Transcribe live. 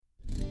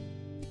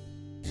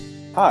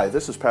Hi,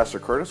 this is Pastor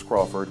Curtis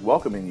Crawford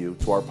welcoming you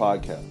to our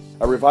podcast.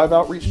 At Revive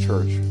Outreach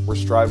Church, we're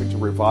striving to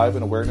revive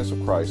an awareness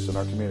of Christ in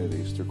our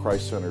communities through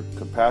Christ-centered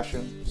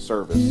compassion,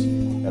 service,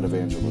 and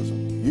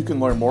evangelism. You can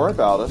learn more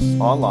about us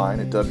online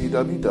at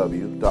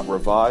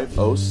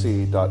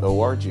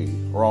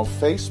www.reviveoc.org or on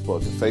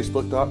Facebook at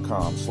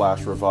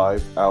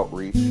facebook.com/Revive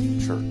Outreach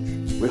Church.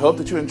 We hope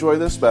that you enjoy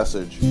this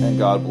message, and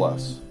God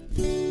bless.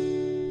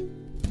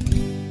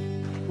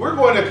 We're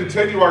going to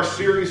continue our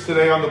series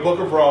today on the book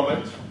of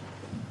Romans.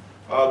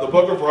 The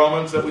book of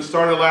Romans that we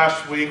started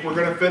last week. We're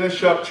going to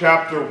finish up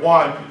chapter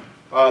 1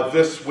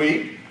 this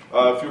week.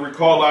 If you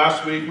recall,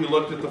 last week we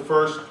looked at the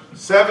first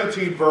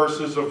 17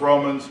 verses of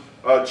Romans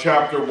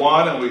chapter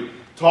 1, and we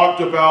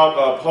talked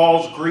about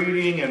Paul's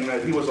greeting and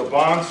that he was a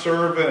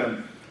bondservant,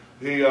 and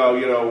he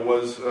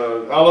was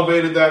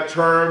elevated that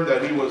term,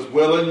 that he was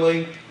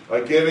willingly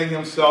giving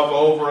himself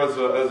over as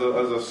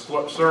a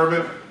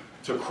servant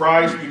to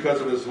Christ because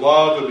of his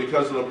love and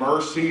because of the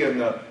mercy and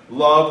the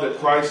love that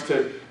Christ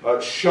had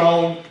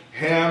shown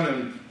him.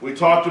 And we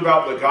talked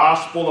about the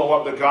gospel and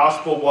what the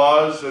gospel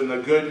was and the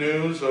good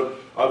news of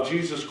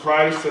Jesus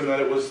Christ, and that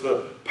it was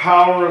the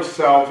power of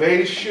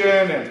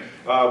salvation. And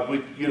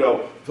we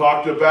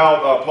talked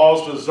about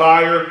Paul's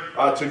desire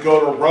to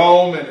go to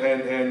Rome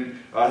and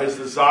his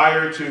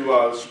desire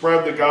to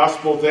spread the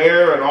gospel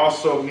there and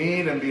also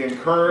meet and be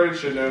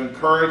encouraged and to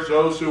encourage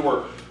those who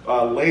were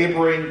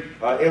laboring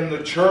in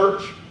the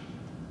church.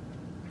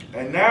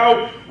 And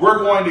now we're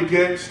going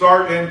to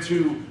start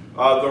into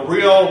the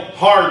real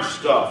hard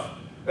stuff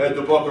in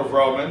the book of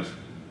Romans.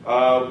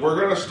 We're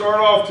going to start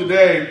off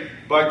today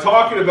by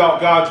talking about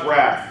God's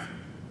wrath.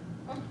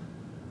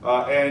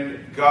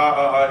 And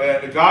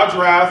God's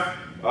wrath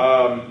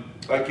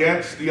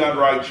against the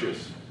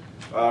unrighteous.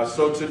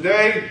 So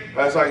today,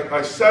 as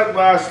I said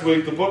last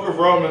week, the book of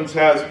Romans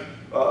has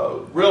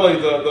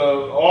really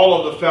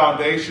all of the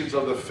foundations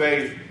of the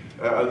faith,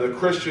 the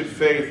Christian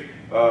faith,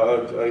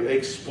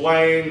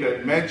 explained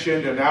and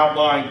mentioned and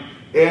outlined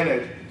in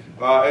it.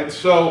 And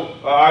so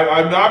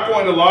I'm not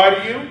going to lie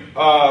to you.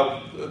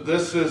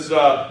 This is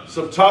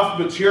some tough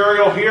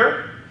material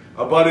here,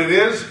 but it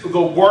is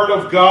the Word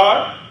of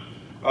God,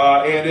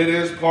 and it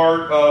is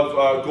part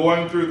of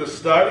going through the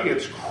study.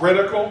 It's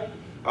critical,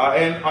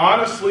 and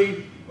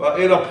honestly,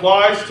 it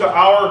applies to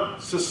our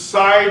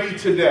society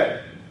today.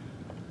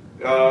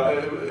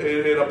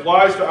 It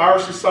applies to our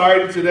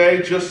society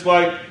today just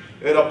like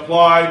it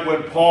applied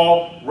when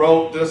Paul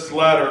wrote this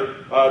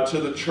letter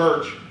to the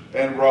church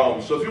in Rome.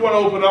 So if you want to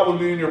open up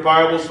with me in your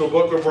Bibles, the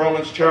book of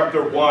Romans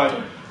chapter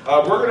 1,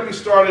 we're going to be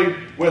starting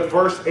with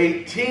verse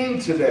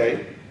 18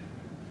 today.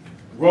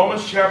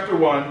 Romans chapter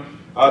 1,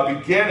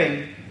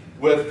 beginning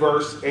with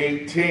verse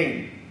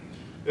 18.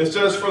 It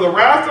says, "For the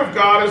wrath of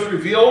God is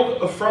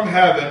revealed from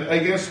heaven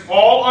against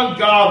all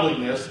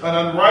ungodliness and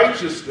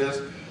unrighteousness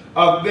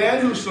of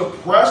men who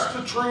suppress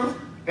the truth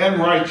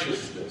and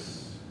righteousness.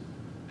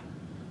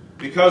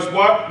 Because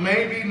what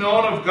may be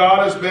known of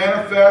God is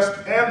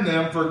manifest in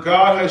them, for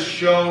God has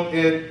shown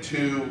it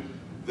to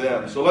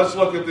them." So let's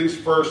look at these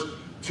first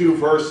two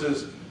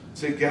verses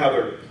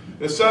together.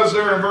 It says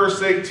there in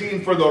verse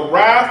 18, "For the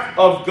wrath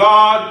of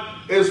God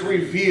is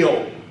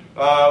revealed."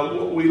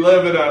 We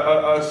live in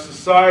a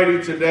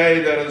society today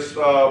that has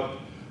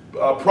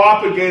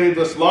propagated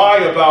this lie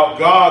about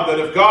God, that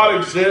if God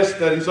exists,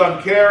 that He's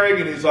uncaring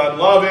and He's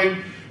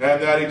unloving,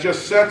 and that He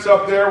just sits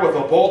up there with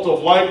a bolt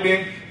of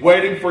lightning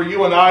waiting for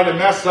you and I to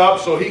mess up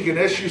so He can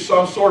issue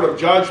some sort of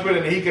judgment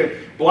and He can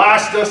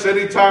blast us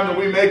anytime that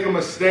we make a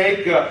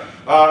mistake. And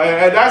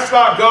that's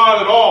not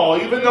God at all.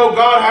 Even though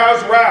God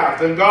has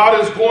wrath, and God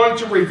is going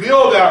to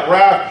reveal that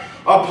wrath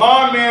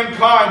upon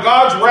mankind,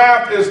 God's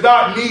wrath is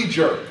not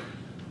knee-jerk,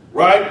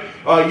 right?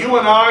 You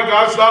and I,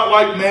 God's not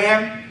like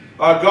man.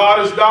 God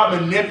is not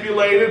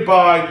manipulated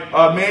by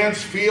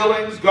man's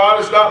feelings. God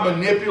is not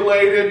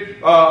manipulated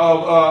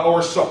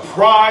or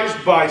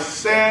surprised by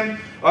sin.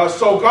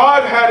 So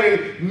God had a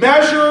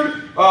measured,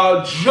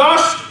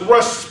 just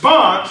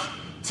response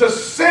to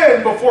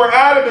sin before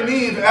Adam and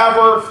Eve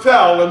ever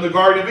fell in the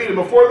Garden of Eden.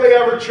 Before they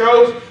ever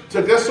chose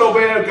to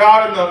disobey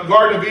God in the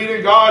Garden of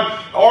Eden, God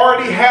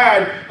already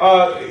had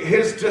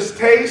His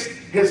distaste,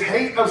 His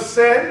hate of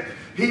sin.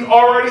 He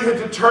already had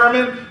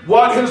determined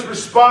what His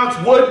response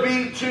would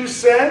be to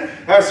sin,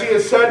 as He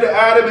had said to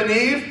Adam and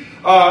Eve.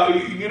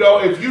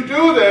 If you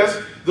do this,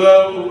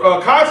 the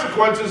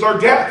consequences are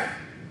death,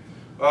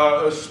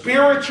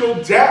 spiritual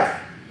death,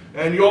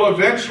 and you'll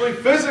eventually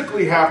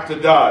physically have to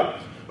die.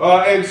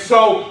 And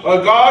so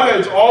God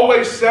has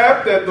always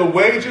said that the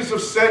wages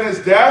of sin is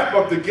death,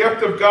 but the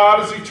gift of God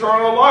is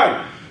eternal life.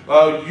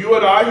 You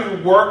and I who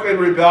work in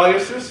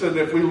rebelliousness, and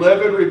if we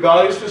live in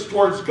rebelliousness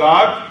towards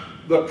God,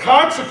 the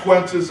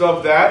consequences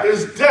of that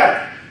is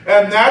death,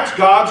 and that's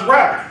God's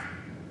wrath.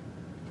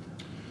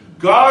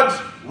 God's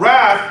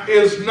wrath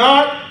is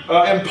not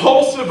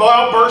impulsive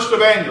outburst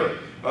of anger.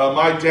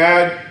 My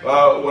dad,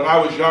 when I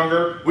was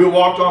younger, we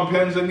walked on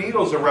pins and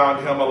needles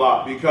around him a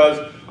lot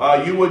because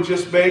you would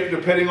just make,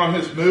 depending on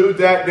his mood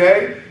that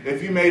day,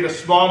 if you made a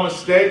small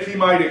mistake, he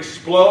might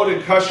explode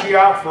and cuss you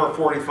out for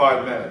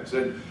 45 minutes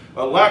and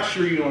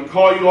lecture you and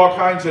call you all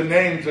kinds of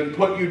names and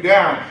put you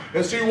down.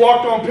 And so you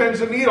walked on pins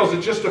and needles.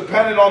 It just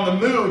depended on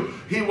the mood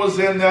he was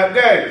in that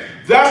day.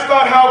 That's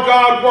not how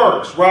God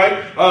works,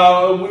 right?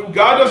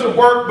 God doesn't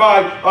work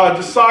by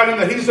deciding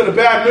that he's in a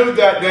bad mood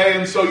that day,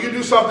 and so you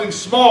do something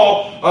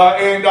small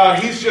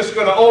and he's just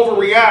going to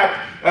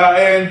overreact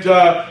and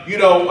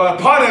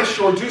punish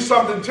or do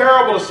something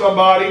terrible to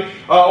somebody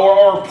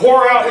or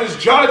pour out his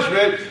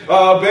judgment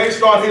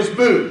based on his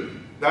mood.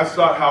 That's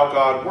not how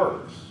God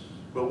works.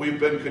 But we've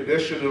been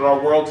conditioned in our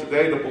world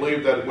today to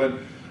believe that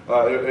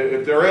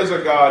if there is a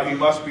God, he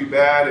must be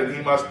bad and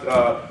he must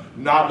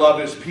not love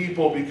his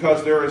people,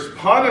 because there is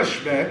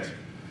punishment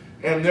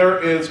and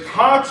there is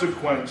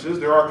consequences.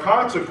 There are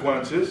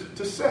consequences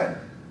to sin.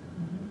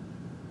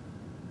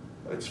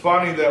 It's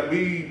funny that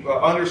we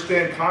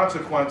understand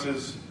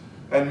consequences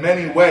in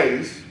many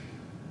ways,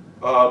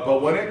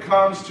 but when it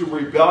comes to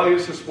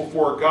rebelliousness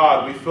before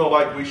God, we feel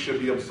like we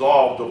should be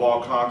absolved of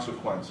all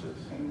consequences.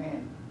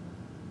 Amen.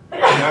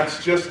 And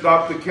that's just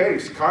not the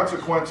case.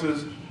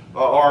 Consequences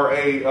are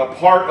a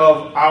part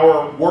of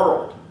our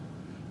world.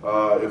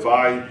 If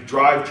I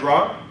drive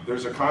drunk,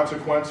 there's a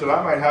consequence that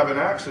I might have an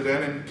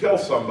accident and kill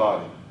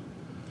somebody.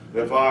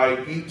 If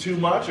I eat too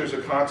much, there's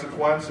a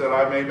consequence that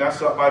I may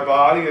mess up my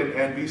body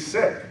and be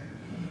sick.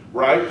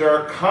 Right? There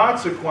are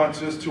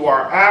consequences to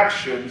our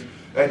actions,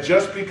 and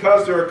just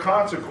because there are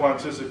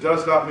consequences, it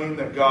does not mean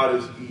that God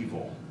is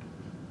evil,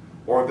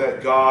 or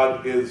that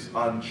God is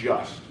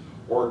unjust,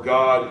 or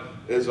God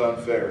is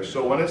unfair.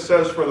 So when it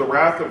says for the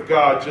wrath of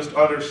God, just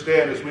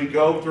understand as we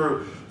go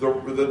through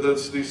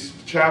this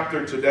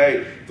chapter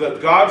today,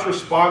 that God's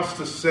response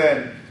to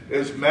sin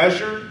is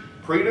measured,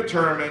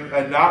 predetermined,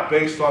 and not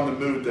based on the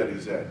mood that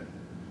he's in.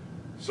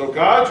 So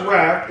God's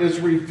wrath is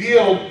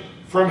revealed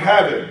from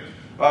heaven.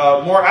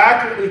 More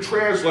accurately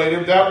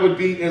translated, that would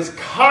be is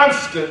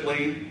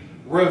constantly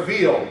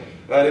revealed.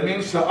 It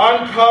means to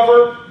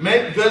uncover,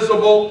 make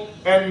visible,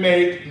 and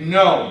make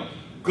known.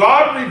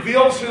 God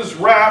reveals his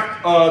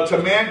wrath to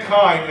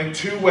mankind in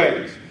two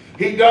ways.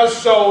 He does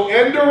so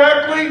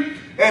indirectly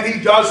and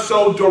he does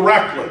so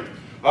directly.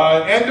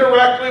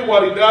 Indirectly,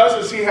 what he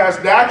does is he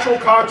has natural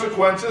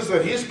consequences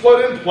that he's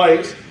put in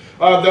place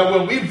that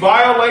when we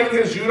violate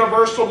his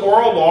universal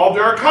moral law,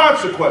 there are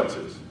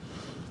consequences.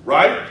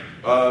 Right?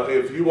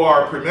 If you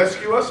are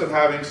promiscuous and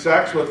having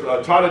sex with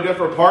a ton of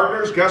different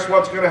partners, guess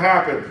what's going to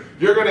happen?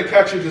 You're going to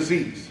catch a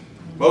disease,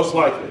 most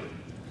likely.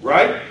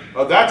 Right?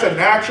 That's a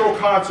natural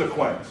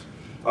consequence.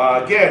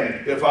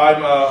 Again, if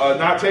I'm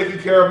not taking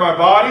care of my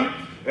body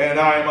and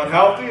I'm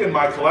unhealthy and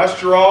my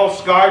cholesterol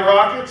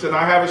skyrockets and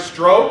I have a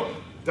stroke,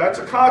 that's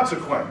a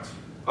consequence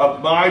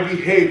of my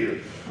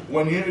behavior.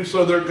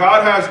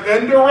 God has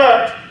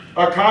indirect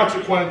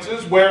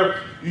consequences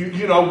where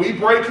we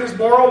break his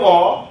moral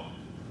law,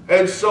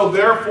 and so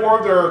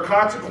therefore there are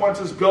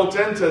consequences built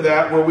into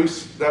that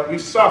that we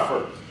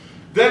suffer.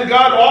 Then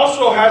God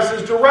also has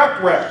his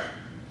direct wrath.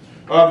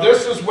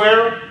 This is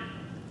where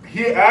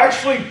he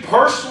actually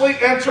personally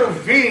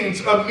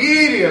intervenes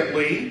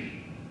immediately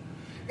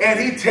and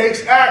he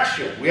takes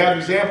action. We have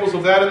examples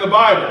of that in the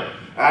Bible.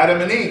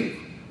 Adam and Eve.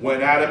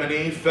 When Adam and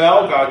Eve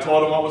fell, God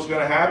told them what was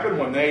going to happen.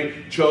 When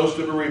they chose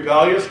to be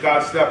rebellious,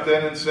 God stepped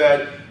in and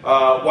said,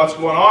 what's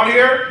going on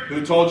here?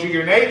 Who told you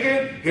you're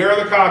naked? Here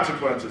are the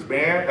consequences,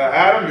 man.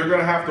 Adam, you're going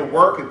to have to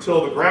work and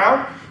till the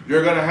ground.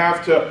 You're going to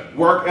have to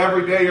work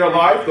every day of your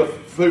life. The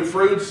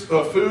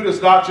food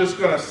is not just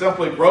going to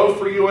simply grow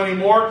for you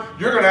anymore.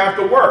 You're going to have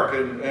to work.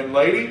 And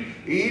lady,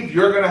 Eve,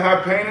 you're going to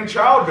have pain in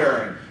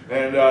childbearing.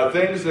 And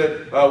things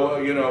that,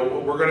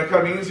 were going to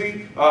come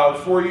easy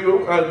for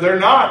you, they're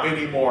not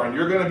anymore. And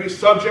you're going to be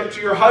subject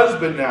to your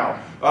husband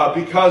now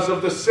because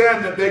of the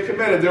sin that they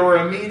committed. There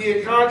were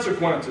immediate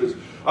consequences.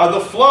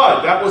 The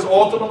flood, that was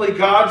ultimately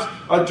God's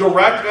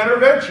direct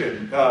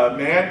intervention. The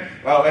man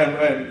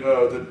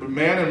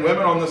and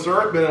women on this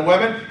earth, men and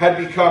women, had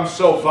become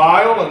so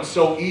vile and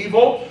so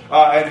evil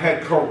and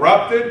had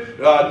corrupted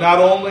not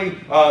only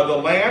the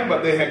land,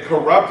 but they had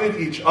corrupted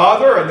each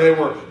other, and they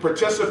were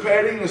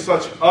participating in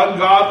such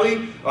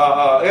ungodly,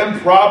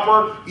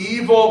 improper,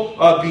 evil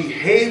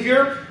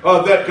behavior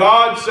that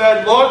God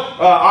said, look,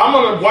 I'm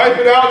going to wipe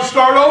it out and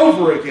start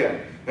over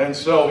again. And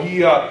so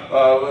he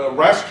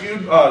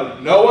rescued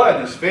Noah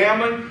and his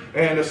family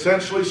and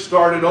essentially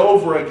started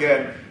over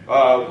again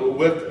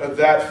with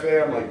that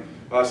family.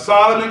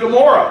 Sodom and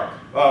Gomorrah,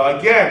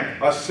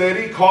 again, a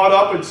city caught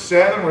up in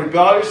sin and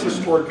rebelliousness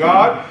toward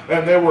God,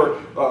 and they were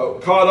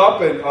caught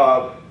up in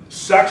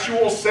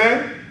sexual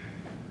sin,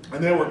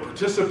 and they were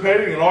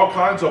participating in all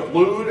kinds of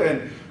lewd and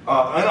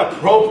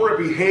inappropriate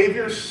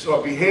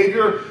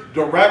behavior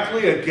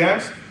directly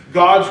against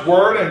God's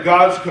word and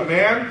God's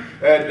command.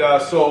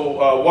 And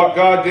so what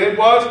God did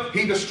was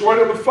he destroyed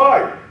it with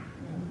fire.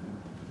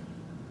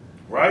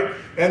 Right?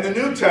 And the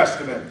New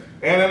Testament,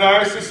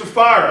 Ananias and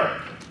Sapphira,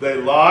 They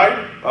lied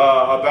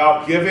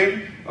about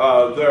giving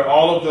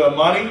all of the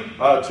money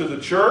to the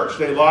church.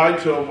 They lied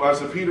to,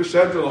 as Peter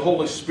said, to the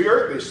Holy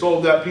Spirit. They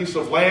sold that piece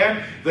of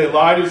land. They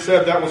lied and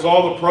said that was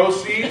all the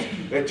proceeds.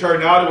 It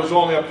turned out it was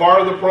only a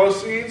part of the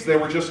proceeds. They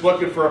were just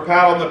looking for a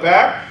pat on the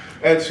back.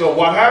 And so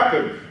what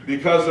happened?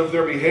 Because of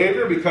their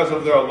behavior, because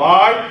of their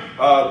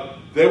lie,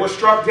 they were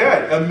struck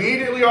dead.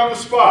 Immediately on the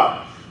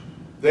spot,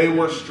 they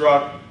were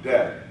struck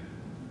dead.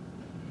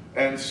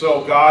 And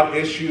so God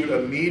issued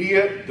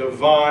immediate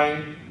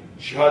divine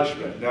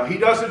judgment. Now, he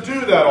doesn't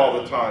do that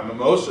all the time. And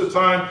most of the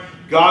time,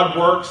 God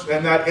works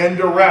in that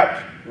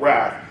indirect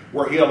wrath,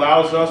 where he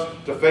allows us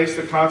to face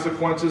the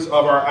consequences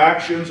of our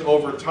actions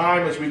over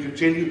time as we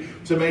continue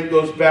to make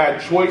those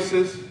bad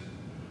choices.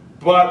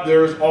 But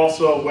there's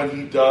also when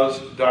he does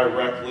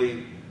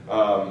directly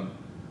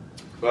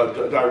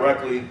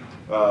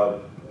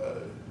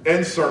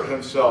insert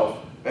himself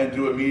and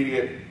do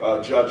immediate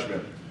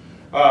judgment.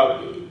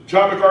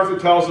 John MacArthur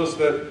tells us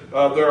that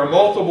there are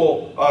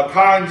multiple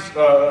elements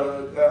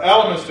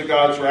to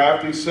God's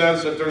wrath. He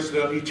says that there's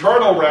the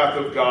eternal wrath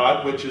of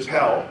God, which is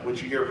hell,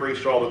 which you hear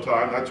preached all the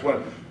time. That's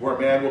where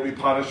man will be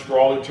punished for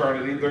all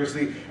eternity. There's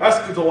the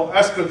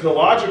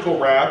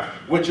eschatological wrath,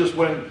 which is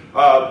when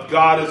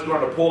God is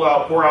going to pour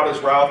out his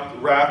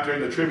wrath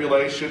during the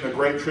tribulation, the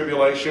great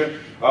tribulation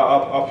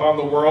upon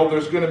the world.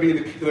 There's going to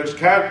be there's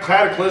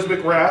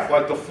cataclysmic wrath,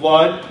 like the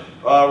flood.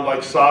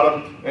 Like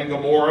Sodom and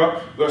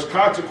Gomorrah. There's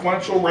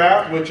consequential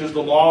wrath, which is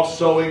the law of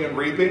sowing and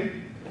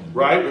reaping,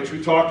 right, which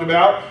we talked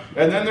about.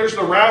 And then there's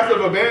the wrath of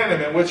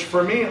abandonment, which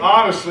for me,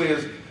 honestly,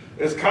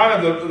 is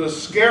kind of the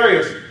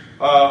scariest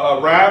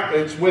wrath.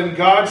 It's when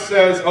God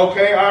says,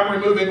 okay, I'm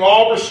removing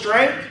all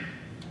restraint,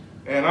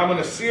 and I'm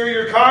going to sear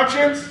your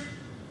conscience,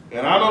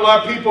 and I'm going to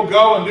let people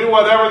go and do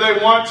whatever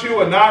they want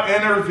to and not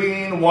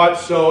intervene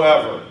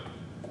whatsoever.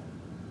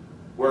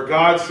 Where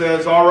God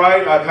says, all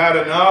right, I've had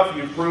enough.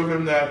 You've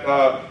proven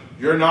that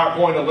you're not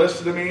going to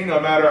listen to me no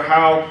matter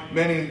how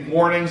many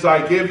warnings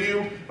I give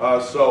you.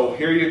 So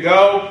here you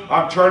go.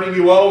 I'm turning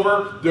you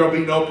over. There will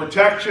be no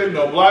protection,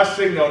 no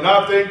blessing, no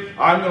nothing.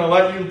 I'm going to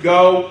let you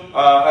go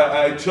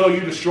until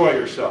you destroy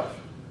yourself.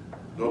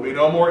 There will be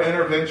no more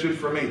intervention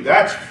for me.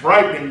 That's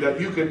frightening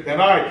that you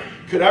and I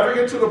could ever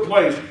get to the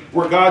place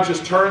where God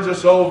just turns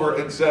us over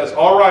and says,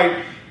 all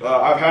right,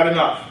 I've had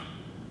enough.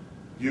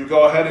 You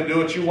go ahead and do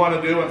what you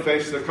want to do and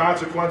face the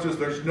consequences.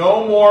 There's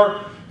no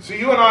more. See,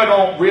 you and I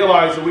don't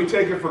realize that we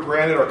take it for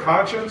granted our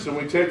conscience, and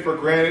we take for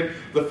granted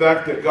the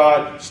fact that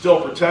God still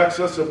protects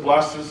us and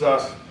blesses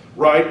us,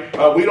 right?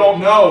 We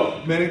don't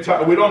know many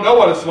times. We don't know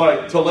what it's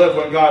like to live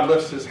when God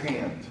lifts his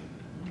hand.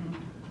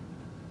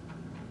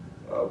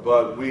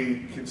 But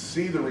we can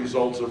see the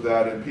results of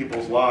that in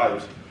people's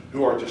lives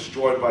who are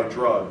destroyed by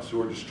drugs,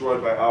 who are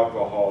destroyed by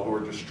alcohol, who are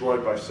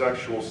destroyed by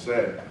sexual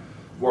sin,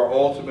 who are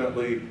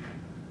ultimately...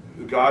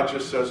 God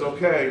just says,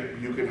 okay,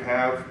 you can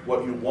have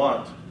what you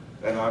want,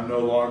 and I'm no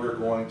longer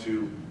going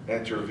to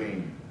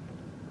intervene.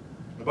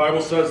 The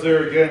Bible says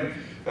there again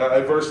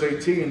at verse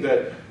 18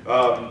 that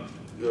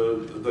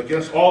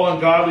against all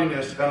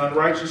ungodliness and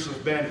unrighteousness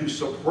of men who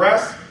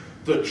suppress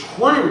the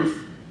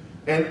truth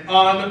and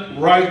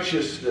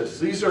unrighteousness.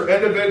 These are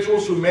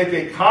individuals who make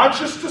a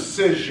conscious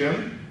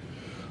decision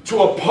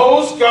to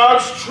oppose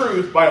God's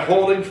truth by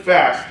holding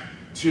fast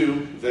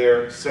to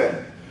their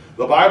sin.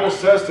 The Bible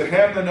says to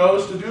him that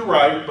knows to do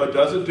right, but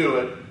doesn't do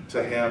it,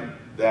 to him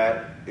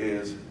that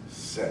is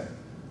sin.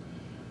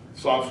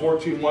 Psalm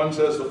 14:1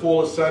 says, the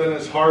fool has said in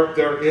his heart,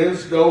 there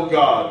is no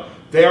God.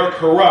 They are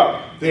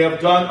corrupt. They have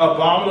done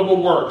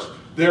abominable works.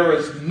 There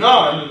is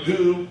none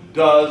who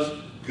does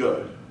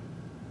good.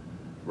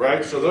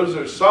 Right? So those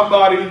are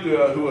somebody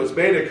who has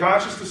made a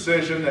conscious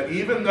decision that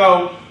even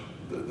though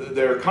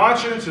their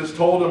conscience has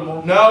told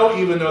them no,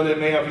 even though they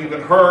may have even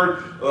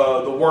heard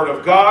the Word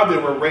of God. They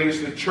were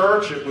raised in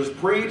church. It was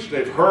preached.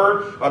 They've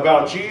heard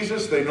about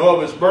Jesus. They know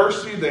of his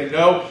mercy. They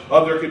know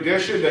of their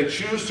condition. They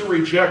choose to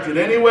reject it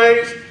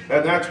anyways.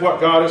 And that's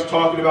what God is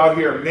talking about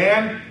here.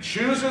 Man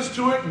chooses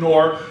to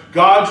ignore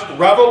God's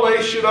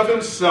revelation of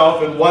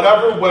himself in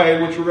whatever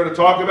way, which we're going to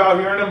talk about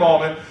here in a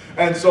moment.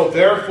 And so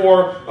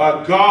therefore,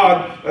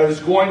 God is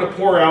going to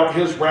pour out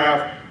his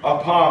wrath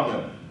upon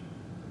them.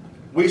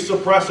 We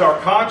suppress our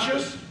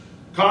conscience.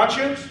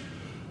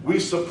 We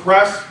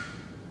suppress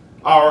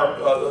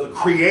our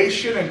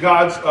creation and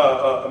God's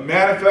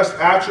manifest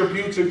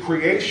attributes in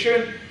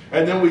creation.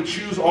 And then we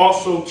choose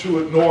also to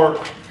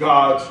ignore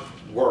God's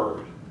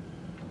word.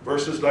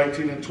 Verses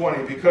 19 and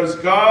 20. Because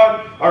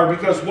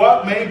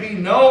what may be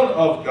known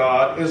of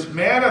God is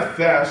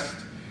manifest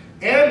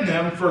in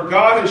them, for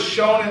God has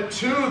shown it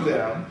to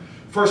them.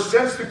 For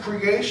since the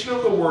creation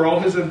of the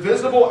world, his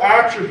invisible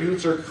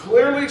attributes are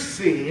clearly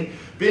seen,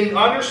 being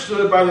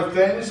understood by the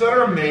things that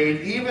are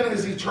made, even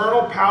his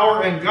eternal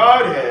power and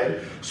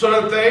Godhead, so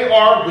that they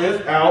are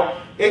without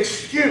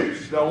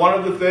excuse. Now, one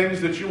of the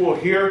things that you will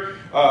hear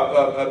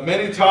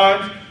many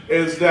times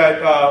is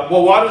that,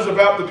 well, what is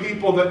about the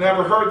people that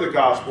never heard the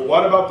gospel?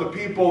 What about the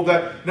people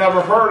that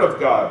never heard of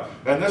God?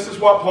 And this is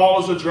what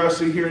Paul is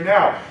addressing here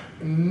now.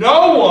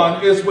 no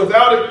one is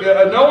without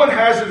no one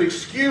has an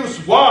excuse.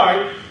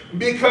 Why?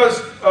 Because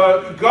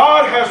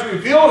God has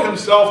revealed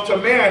himself to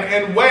man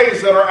in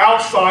ways that are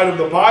outside of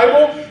the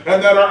Bible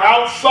and that are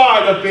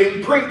outside of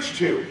being preached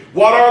to.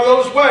 What are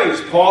those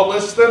ways? Paul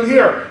lists them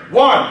here.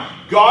 One,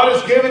 God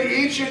has given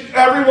each and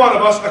every one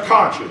of us a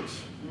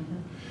conscience.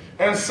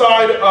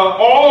 Inside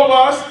all of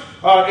us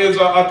is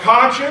a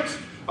conscience.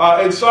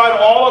 Inside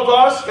all of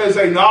us is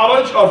a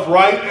knowledge of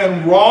right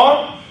and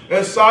wrong.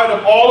 Inside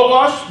of all of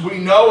us, we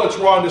know it's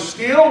wrong to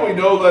steal. We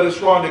know that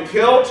it's wrong to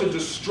kill, to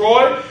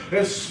destroy.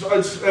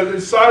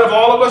 Inside of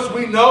all of us,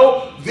 we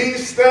know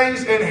these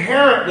things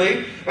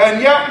inherently, and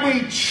yet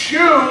we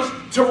choose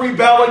to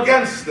rebel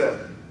against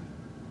them.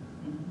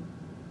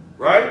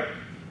 Right?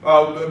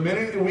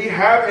 We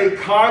have a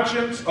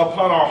conscience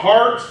upon our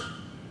hearts.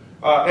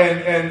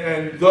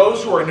 And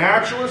those who are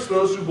naturalists,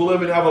 those who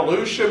believe in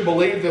evolution,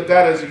 believe that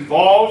has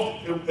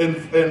evolved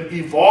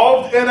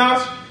in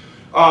us.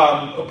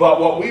 But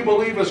what we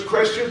believe as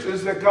Christians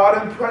is that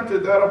God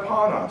imprinted that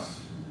upon us.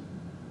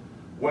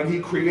 When he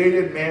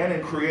created man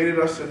and created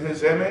us in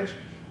his image,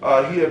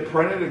 he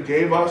imprinted and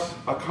gave us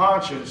a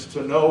conscience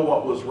to know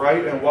what was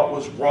right and what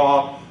was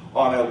wrong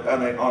on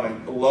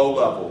a low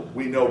level.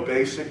 We know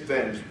basic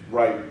things,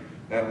 right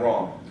and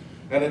wrong.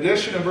 In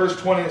addition, in verse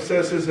 20 it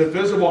says his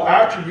invisible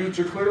attributes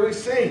are clearly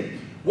seen.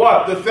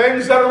 What? The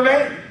things that are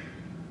made.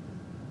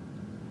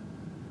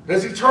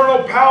 His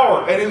eternal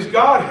power and his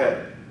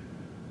Godhead.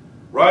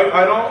 Right?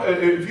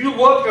 If you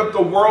look at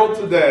the world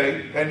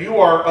today and you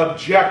are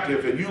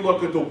objective and you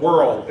look at the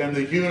world and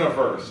the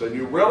universe and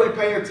you really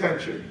pay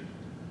attention,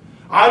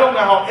 I don't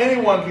know how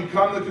anyone can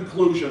come to the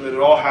conclusion that it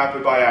all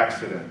happened by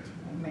accident.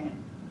 Amen.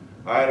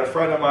 I had a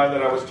friend of mine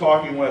that I was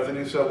talking with, and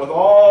he said, with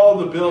all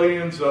the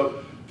billions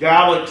of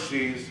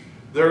galaxies,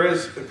 there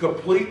is a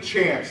complete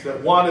chance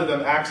that one of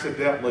them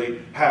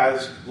accidentally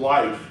has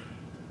life.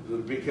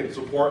 We can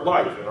support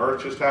life, and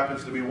Earth just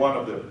happens to be one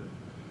of them.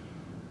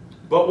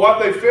 But what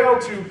they fail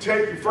to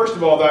take, first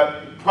of all,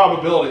 that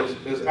probability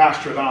is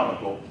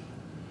astronomical.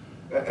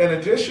 In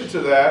addition to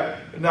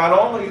that, not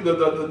only the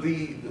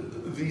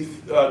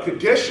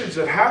conditions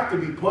that have to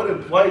be put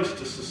in place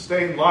to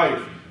sustain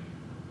life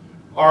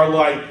are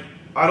like,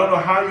 I don't know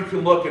how you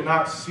can look and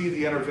not see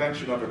the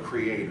intervention of a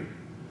creator.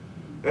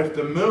 If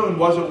the moon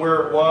wasn't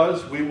where it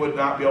was, we would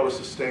not be able to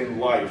sustain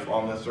life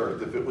on this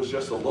earth. If it was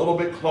just a little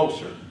bit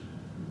closer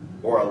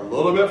or a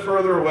little bit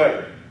further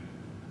away,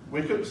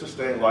 we couldn't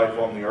sustain life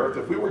on the earth.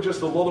 If we were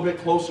just a little bit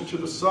closer to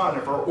the sun,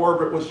 if our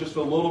orbit was just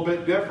a little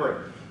bit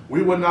different,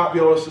 we would not be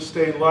able to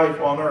sustain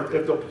life on earth.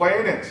 If the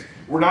planets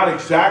were not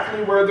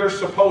exactly where they're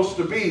supposed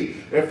to be,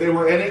 if they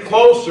were any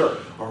closer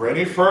or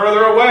any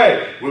further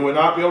away, we would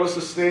not be able to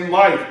sustain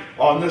life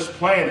on this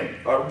planet.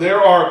 There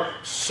are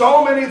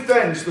so many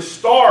things. The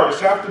stars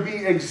have to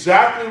be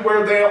exactly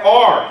where they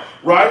are,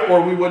 right?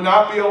 Or we would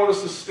not be able to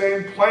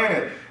sustain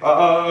planet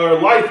or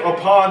life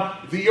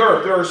upon the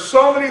earth. There are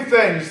so many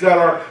things that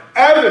are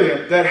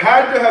evident that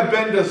had to have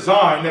been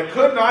designed that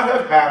could not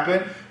have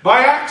happened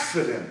by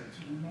accident.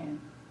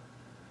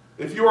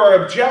 If you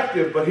are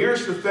objective, but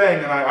here's the thing,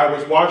 and I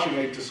was watching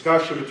a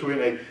discussion between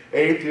an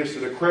atheist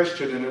and a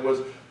Christian, and it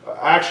was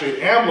actually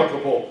an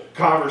amicable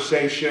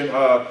conversation,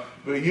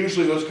 but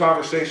usually those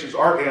conversations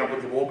aren't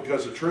amicable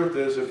because the truth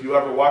is, if you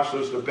ever watch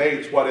those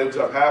debates, what ends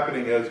up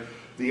happening is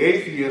the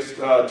atheist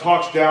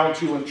talks down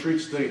to and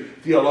treats the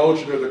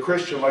theologian or the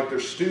Christian like they're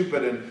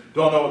stupid and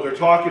don't know what they're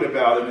talking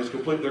about, and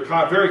they're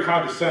very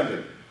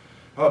condescending.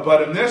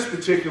 But in this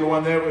particular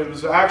one, it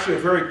was actually a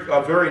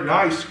very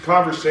nice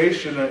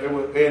conversation.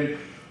 And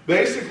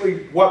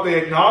basically what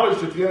they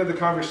acknowledged at the end of the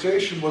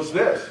conversation was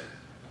this.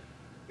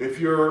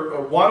 If you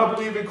want to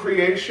believe in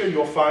creation,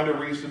 you'll find a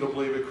reason to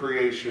believe in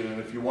creation.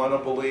 And if you want to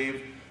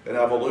believe in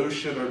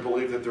evolution or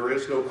believe that there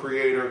is no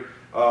creator,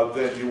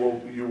 then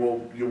you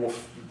will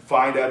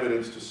find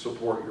evidence to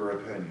support your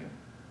opinion.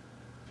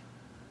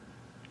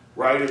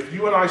 Right? If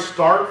you and I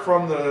start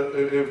from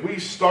the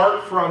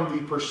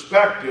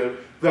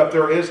perspective that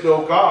there is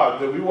no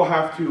God, then we will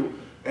have to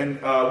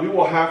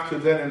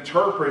then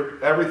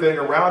interpret everything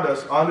around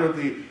us under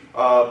the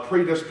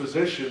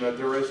predisposition that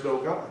there is no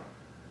God.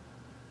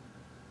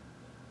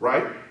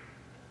 Right?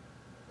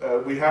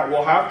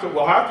 We'll have to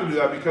do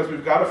that because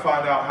we've got to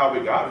find out how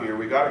we got here.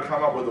 We've got to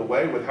come up with a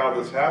way with how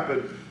this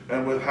happened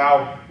and with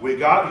how we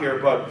got here.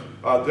 But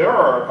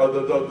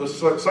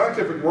the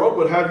scientific world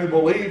would have you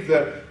believe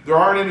that there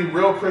aren't any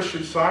real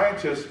Christian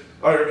scientists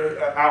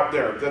out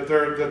there, that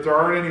there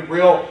aren't any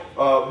real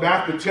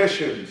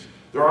mathematicians,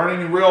 there aren't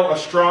any real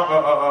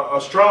astronomers,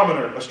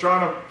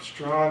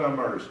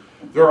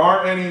 there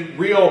aren't any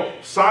real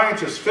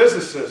scientists,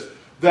 physicists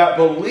that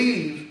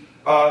believe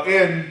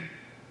in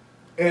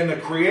the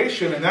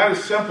creation, and that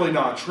is simply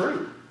not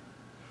true.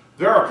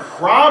 There are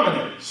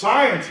prominent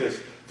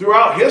scientists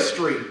throughout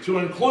history, to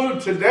include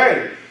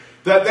today,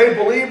 that they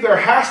believe there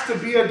has to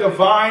be a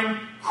divine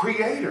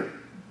creator.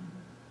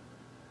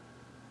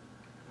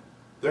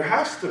 There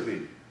has to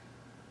be.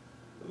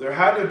 There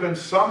had to have been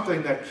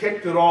something that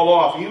kicked it all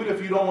off. Even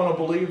if you don't want to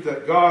believe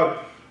that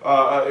God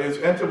is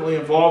intimately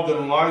involved in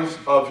the lives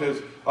of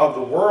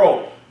the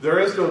world, there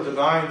is no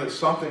denying that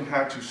something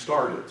had to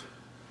start it.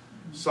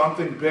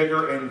 Something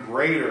bigger and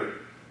greater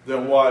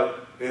than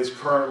what is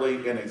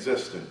currently in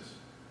existence.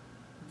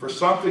 For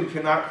something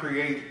cannot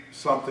create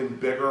something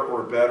bigger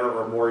or better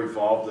or more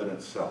evolved than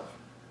itself.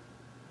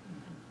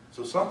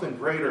 So something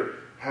greater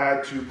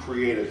had to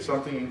create it.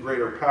 Something in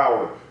greater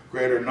power,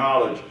 greater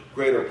knowledge,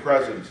 greater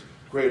presence,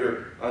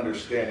 greater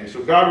understanding.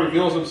 So God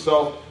reveals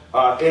himself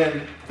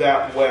in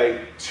that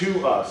way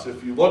to us.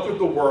 If you look at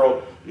the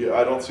world,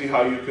 I don't see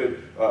how you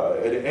could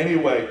in any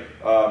way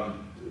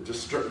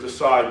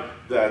decide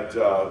that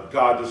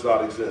God does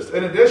not exist.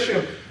 In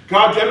addition,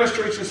 God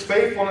demonstrates his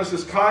faithfulness,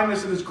 his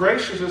kindness, and his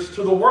graciousness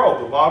to the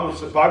world. The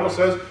Bible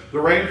says the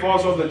rain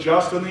falls on the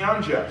just and the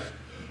unjust.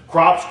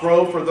 Crops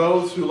grow for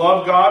those who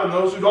love God and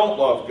those who don't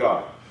love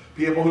God.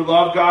 People who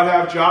love God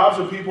have jobs,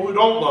 and people who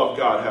don't love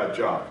God have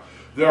jobs.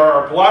 There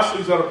are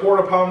blessings that are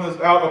poured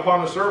out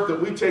upon this earth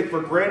that we take for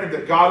granted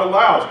that God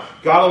allows.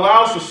 God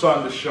allows the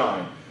sun to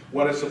shine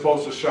when it's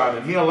supposed to shine,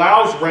 and he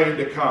allows rain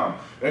to come.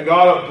 And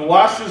God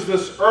blesses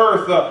this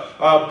earth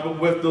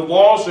with the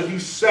laws that he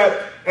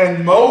set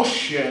in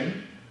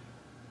motion,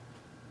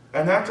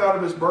 and that's out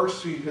of his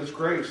mercy, his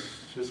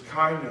grace, his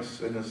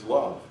kindness, and his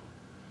love.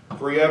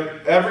 For he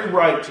had every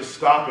right to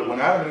stop it. When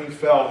Adam and Eve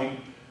fell,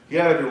 he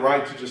had every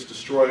right to just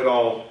destroy it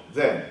all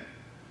then.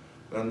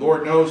 And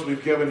Lord knows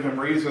we've given him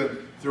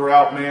reason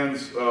throughout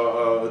man's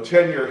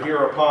tenure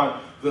here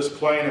upon this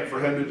planet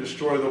for him to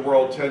destroy the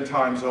world 10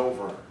 times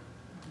over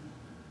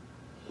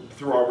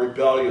through our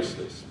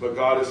rebelliousness. But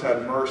God has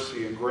had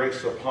mercy and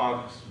grace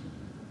upon us.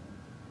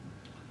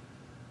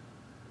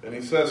 And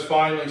he says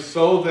finally,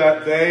 so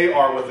that they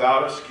are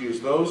without excuse.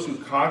 Those who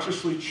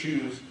consciously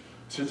choose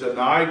to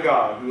deny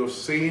God, who have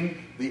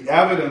seen the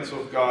evidence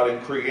of God in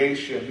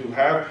creation, who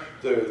have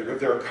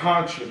their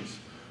conscience,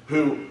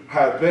 who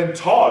have been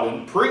taught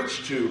and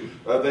preached to,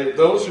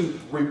 those who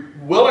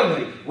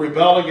willingly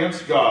rebel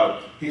against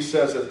God, he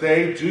says that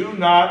they do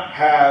not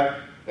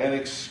have an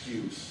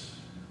excuse.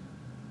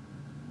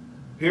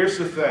 Here's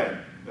the thing,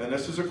 and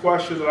this is a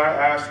question that I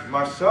asked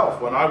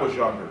myself when I was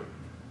younger.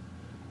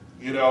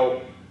 You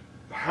know,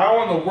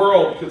 how in the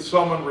world could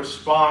someone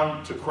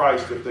respond to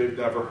Christ if they've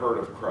never heard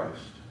of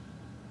Christ?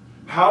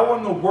 How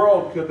in the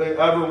world could they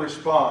ever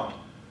respond?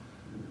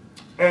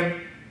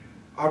 And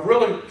I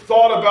really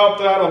thought about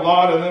that a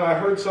lot, and then I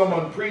heard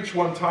someone preach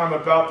one time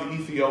about the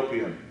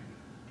Ethiopian.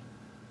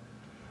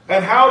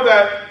 And how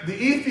that the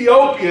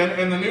Ethiopian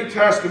in the New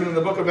Testament, in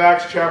the book of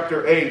Acts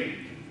chapter 8,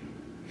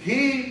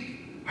 he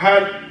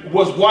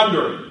was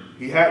wondering.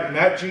 He hadn't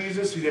met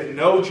Jesus. He didn't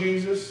know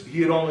Jesus.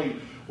 He had only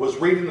was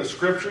reading the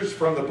scriptures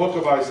from the book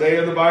of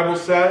Isaiah, the Bible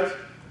says.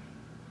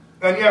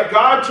 And yet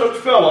God took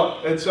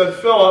Philip and said,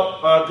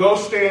 Philip, go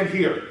stand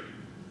here.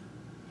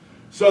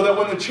 So that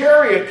when the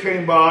chariot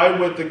came by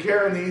with the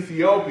carrying the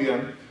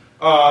Ethiopian,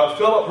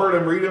 Philip heard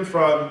him reading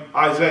from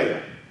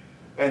Isaiah.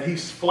 And he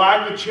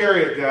flagged the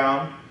chariot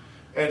down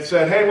and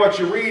said, hey, what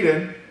you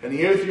reading? And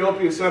the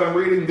Ethiopian said, I'm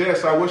reading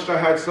this. I wish I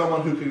had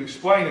someone who could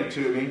explain it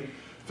to me.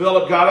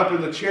 Philip got up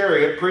in the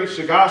chariot, preached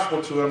the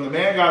gospel to him. The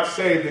man got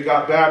saved and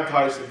got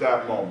baptized at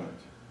that moment.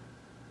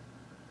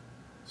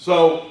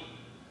 So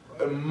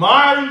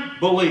my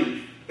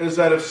belief is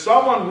that if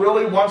someone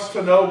really wants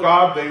to know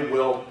God, they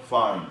will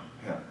find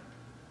him.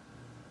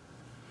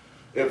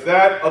 If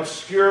that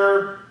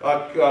obscure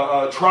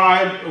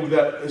tribe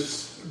that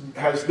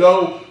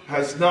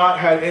has not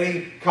had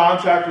any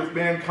contact with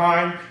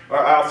mankind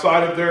or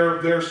outside of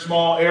their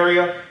small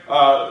area,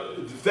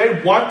 if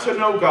they want to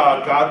know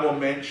God, God will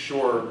make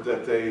sure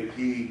that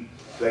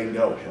they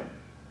know him.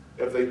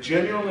 If they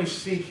genuinely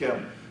seek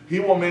him, he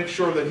will make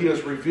sure that he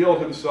has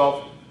revealed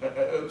himself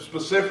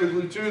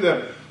specifically to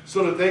them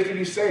so that they can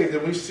be saved.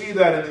 And we see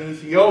that in the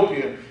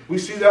Ethiopian. We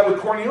see that with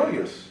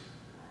Cornelius,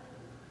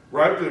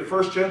 right? The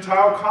first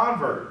Gentile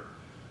convert.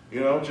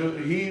 You know,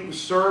 he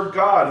served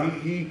God.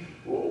 He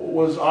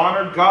was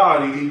honored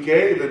God. He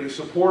gave and he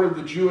supported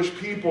the Jewish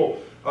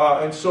people.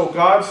 And so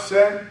God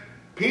sent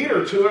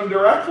Peter to him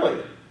directly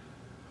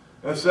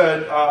and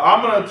said,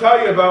 I'm going to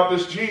tell you about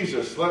this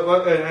Jesus.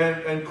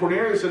 And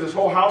Cornelius and his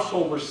whole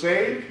household were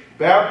saved,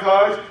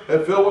 baptized,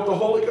 and filled with the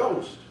Holy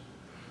Ghost.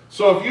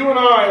 So if you and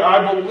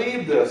I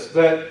believe this,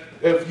 that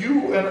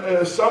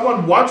if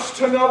someone wants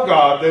to know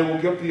God, they will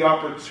get the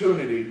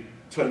opportunity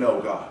to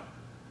know God.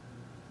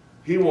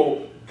 He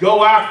will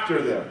go after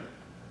them.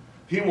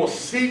 He will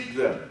seek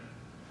them.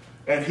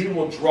 And he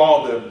will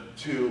draw them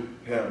to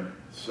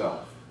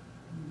himself.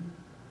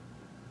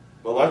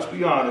 But let's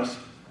be honest,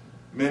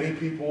 many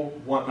people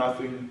want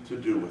nothing to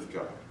do with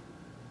God.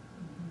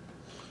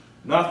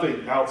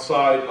 Nothing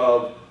outside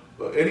of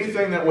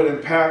anything that would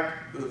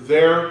impact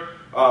their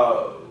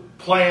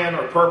plan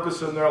or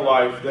purpose in their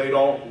life, they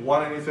don't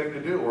want anything to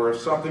do. Or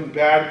if something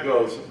bad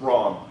goes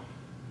wrong,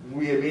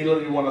 we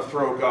immediately want to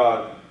throw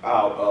God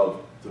out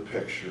of the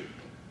picture.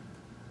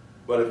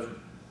 But if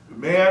a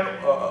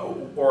man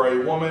or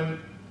a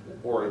woman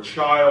or a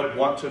child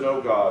want to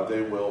know God,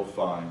 they will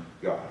find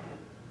God.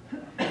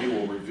 He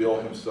will reveal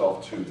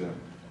himself to them.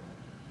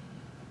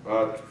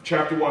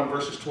 chapter 1,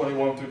 verses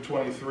 21 through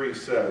 23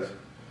 says,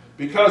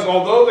 because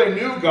although they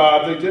knew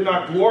God, they did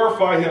not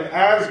glorify him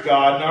as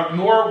God,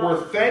 nor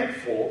were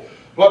thankful,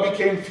 but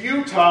became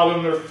futile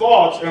in their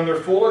thoughts, and their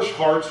foolish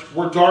hearts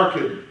were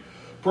darkened.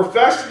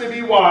 Professing to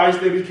be wise,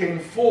 they became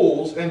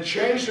fools, and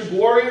changed the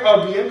glory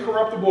of the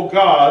incorruptible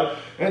God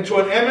into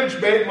an image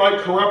made like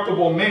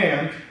corruptible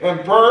man,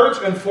 and birds,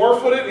 and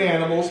four-footed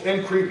animals,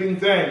 and creeping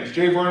things.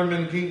 J.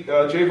 Vernon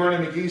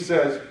McGee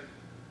says,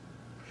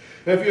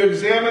 if you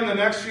examine the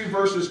next few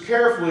verses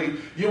carefully,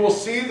 you will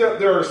see that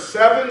there are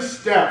 7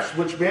 steps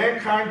which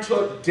mankind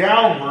took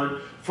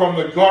downward from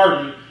the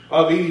Garden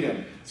of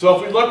Eden. So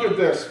if we look at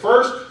this,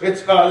 first it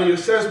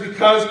says,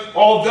 because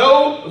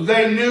although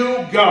they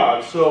knew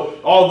God, so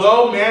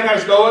although man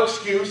has no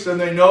excuse and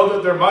they know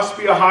that there must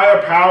be a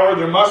higher power,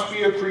 there must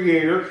be a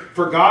creator,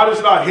 for God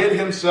has not hid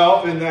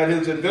himself in that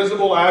his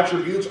invisible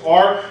attributes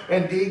are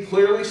indeed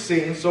clearly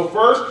seen. So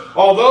first,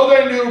 although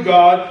they knew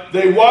God,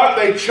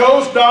 they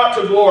chose not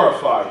to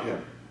glorify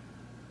him.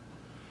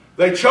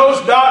 They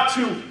chose not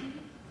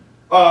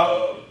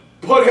to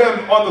put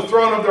him on the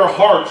throne of their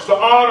hearts, to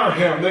honor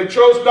him. They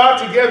chose not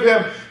to give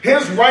him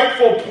his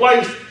rightful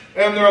place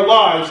in their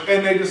lives,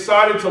 and they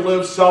decided to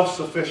live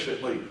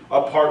self-sufficiently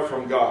apart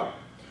from God.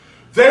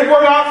 They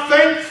were not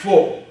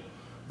thankful.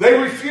 They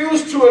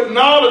refused to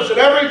acknowledge that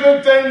every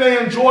good thing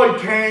they enjoyed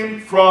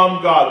came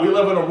from God. We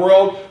live in a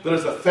world that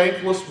is a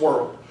thankless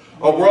world.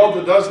 A world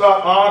that does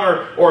not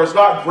honor or is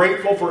not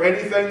grateful for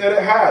anything that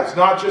it has,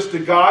 not just to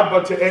God,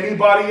 but to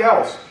anybody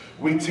else.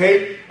 We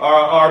take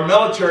our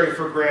military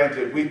for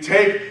granted. We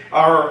take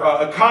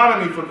our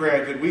economy for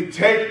granted. We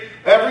take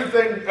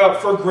everything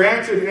for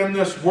granted in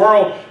this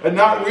world, and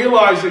not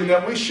realizing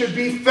that we should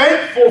be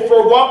thankful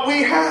for what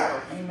we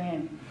have.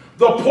 Amen.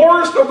 The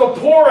poorest of the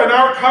poor in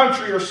our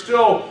country are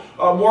still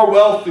more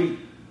wealthy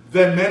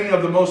than many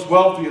of the most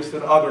wealthiest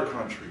in other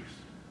countries.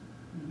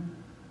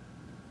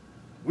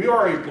 We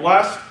are a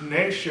blessed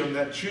nation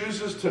that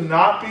chooses to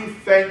not be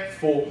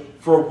thankful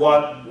for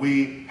what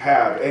we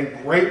have and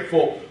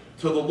grateful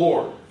to the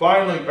Lord.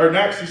 Finally, or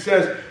next, he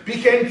says,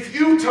 became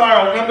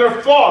futile in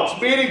their thoughts,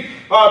 meaning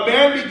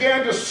man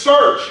began to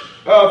search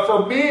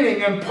for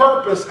meaning and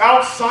purpose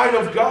outside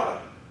of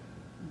God.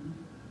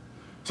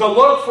 To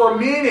look for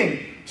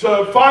meaning,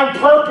 to find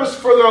purpose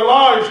for their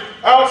lives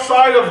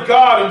outside of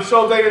God. And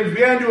so they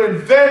began to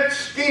invent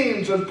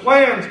schemes and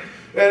plans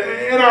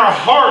in our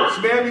hearts.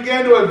 Man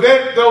began to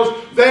invent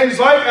those things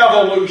like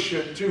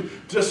evolution to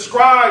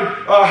describe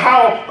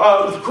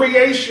how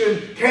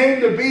creation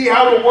came to be,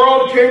 how the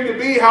world came to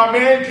be, how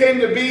man came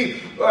to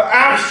be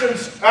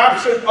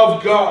absent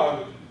of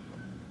God.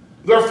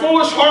 Their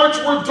foolish hearts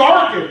were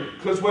darkened,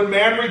 because when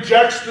man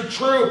rejects the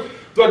truth,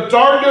 the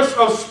darkness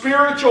of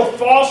spiritual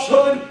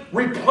falsehood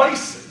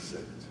replaces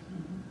it.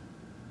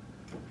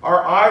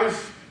 Our eyes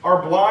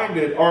are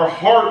blinded, our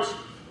hearts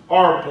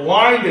are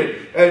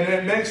blinded, and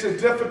it makes it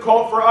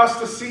difficult for us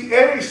to see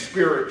any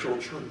spiritual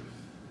truth.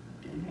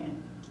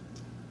 Amen.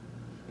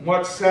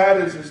 What's sad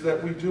is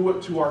that we do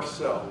it to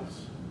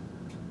ourselves.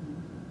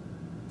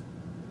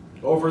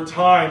 Over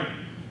time,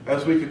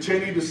 as we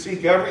continue to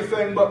seek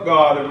everything but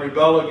God and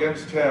rebel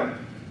against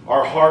him,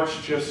 our hearts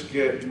just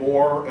get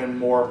more and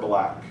more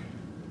black,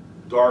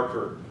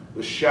 darker.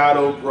 The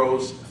shadow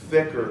grows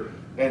thicker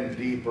and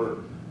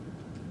deeper.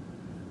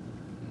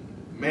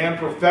 Man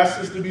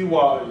professes to be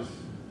wise.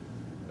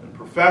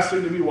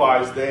 Professing to be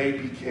wise, they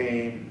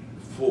became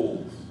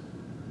fools.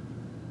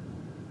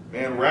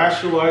 Man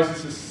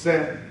rationalizes his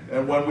sin,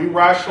 and when we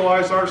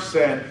rationalize our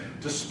sin,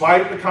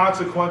 despite the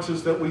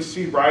consequences that we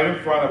see right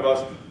in front of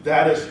us,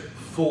 that is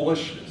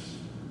foolishness.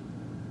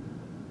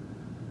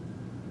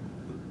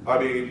 I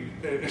mean,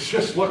 it's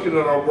just looking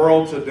at our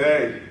world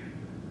today,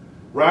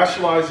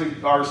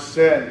 rationalizing our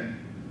sin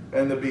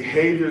and the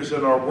behaviors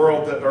in our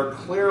world that are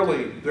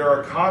clearly, there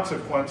are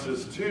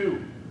consequences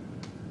too.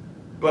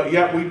 But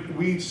yet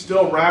we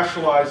still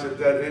rationalize it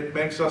that it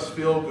makes us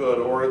feel good,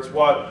 or it's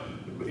what,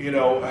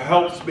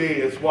 helps me.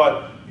 It's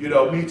what,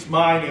 meets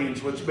my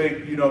needs, which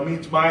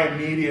meets my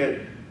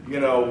immediate,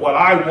 what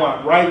I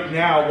want right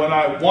now when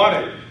I want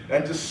it.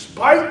 And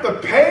despite the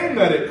pain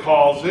that it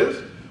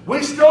causes,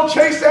 we still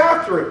chase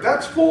after it.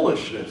 That's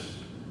foolishness.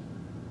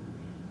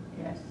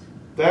 Yes.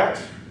 That's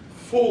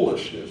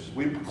foolishness.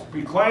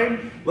 We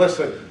claim,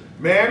 listen,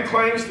 man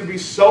claims to be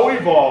so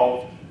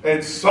evolved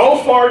and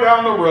so far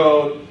down the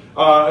road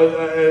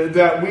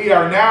that we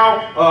are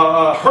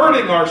now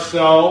hurting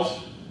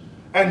ourselves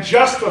and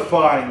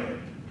justifying it.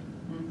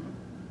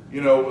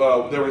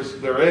 Mm-hmm. There is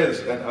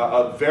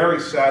a very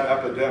sad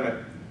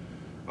epidemic,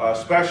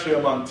 especially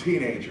among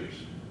teenagers,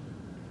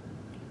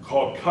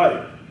 called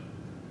cutting,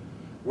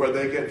 where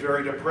they get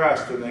very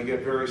depressed and they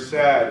get very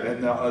sad,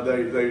 and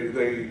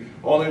they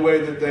only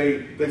way that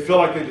they feel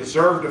like they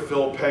deserve to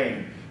feel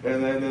pain.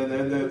 And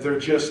then they're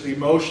just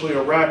emotionally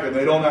a wreck, and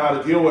they don't know how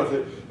to deal with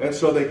it, and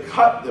so they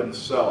cut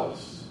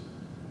themselves,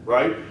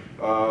 right?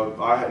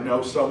 I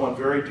know someone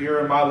very dear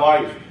in my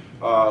life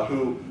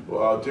who,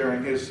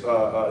 during his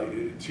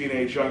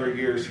teenage younger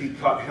years, he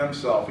cut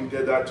himself. He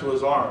did that to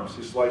his arms.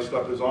 He sliced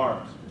up his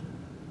arms.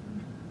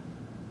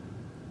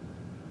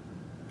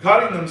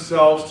 cutting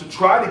themselves to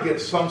try to get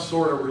some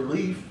sort of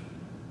relief,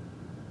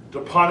 to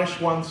punish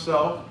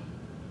oneself.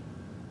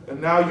 And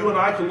now you and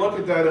I can look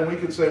at that and we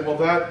can say, well,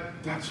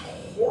 that's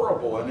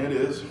horrible, and it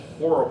is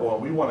horrible,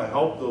 and we want to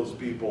help those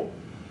people.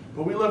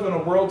 But we live in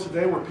a world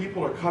today where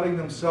people are cutting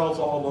themselves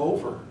all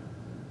over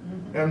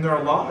in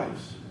their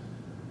lives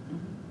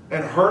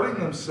and hurting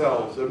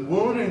themselves and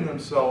wounding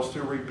themselves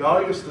through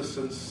rebelliousness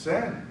and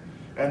sin.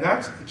 And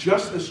that's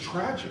just as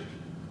tragic.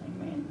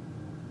 Amen.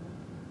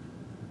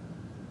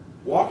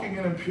 Walking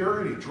in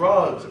impurity,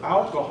 drugs,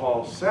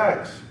 alcohol,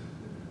 sex,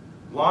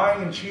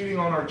 lying and cheating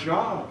on our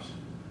jobs,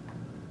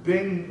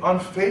 being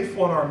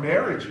unfaithful in our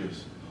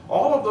marriages.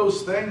 All of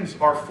those things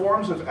are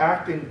forms of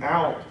acting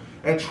out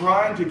and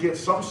trying to get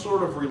some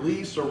sort of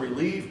release or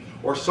relief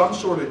or some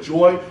sort of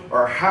joy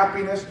or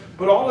happiness.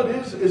 But all it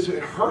is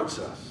it hurts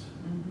us.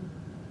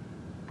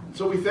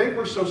 So we think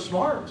we're so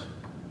smart,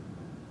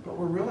 but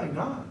we're really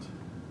not.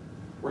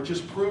 We're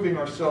just proving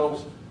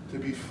ourselves to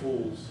be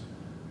fools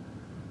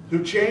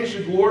who changed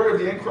the glory of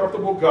the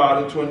incorruptible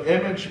God into an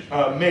image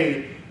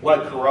made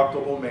like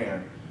corruptible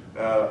man.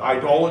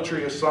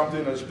 Idolatry is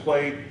something that's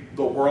plagued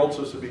the world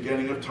since the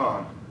beginning of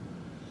time.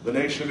 The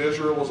nation of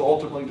Israel was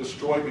ultimately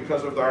destroyed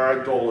because of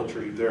their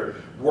idolatry. They're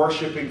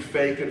worshiping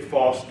fake and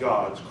false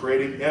gods,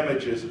 creating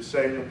images and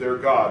saying that they're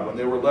God. When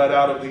they were led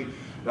out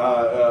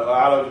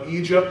of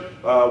Egypt,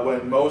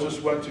 when Moses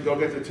went to go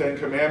get the Ten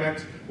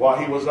Commandments, while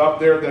he was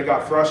up there, they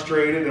got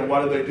frustrated, and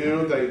what did they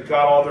do? They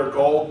got all their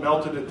gold,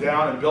 melted it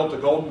down, and built a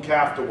golden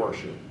calf to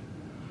worship.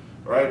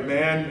 Right?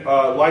 Man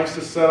likes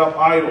to set up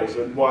idols,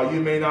 and while you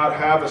may not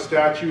have a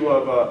statue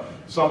of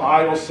some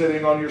idol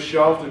sitting on your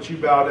shelf that you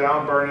bow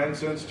down, burn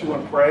incense to,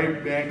 and pray,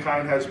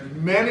 mankind has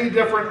many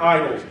different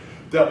idols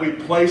that we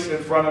place in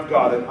front of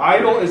God. An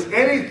idol is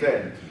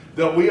anything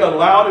that we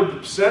allow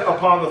to sit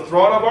upon the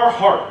throne of our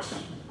hearts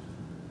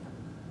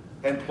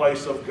in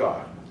place of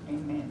God.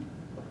 Amen.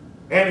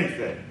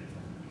 Anything.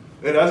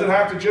 It doesn't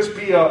have to just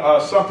be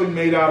something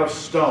made out of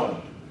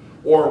stone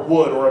or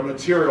wood or a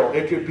material.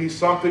 It could be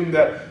something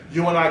that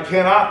you and I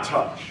cannot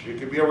touch. It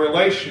could be a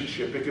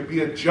relationship. It could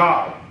be a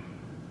job.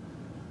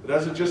 It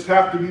doesn't just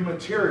have to be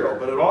material,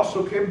 but it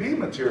also can be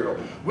material.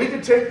 We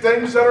can take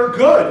things that are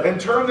good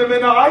and turn them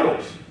into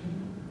idols.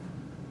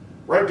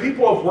 Right?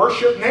 People have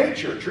worshipped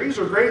nature. Trees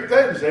are great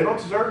things. They don't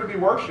deserve to be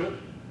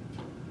worshipped.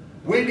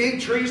 We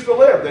need trees to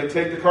live. They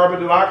take the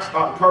carbon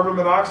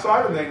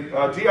monoxide and they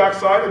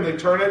dioxide and they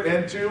turn it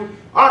into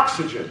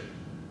oxygen.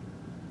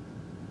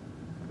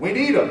 We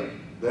need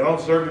them. They don't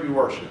deserve to be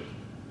worshipped.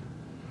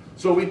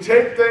 So we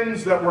take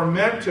things that were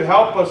meant to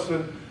help us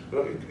and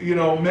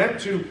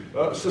meant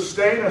to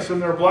sustain us in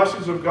their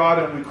blessings of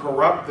God, and we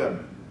corrupt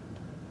them.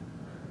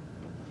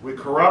 We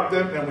corrupt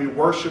them and we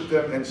worship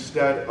them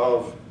instead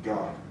of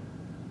God.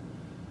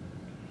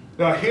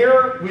 Now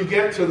here we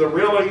get to the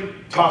really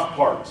tough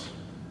parts.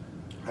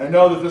 I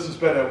know that this has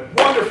been a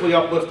wonderfully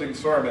uplifting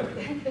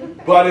sermon,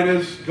 but it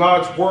is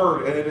God's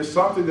Word, and it is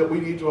something that we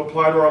need to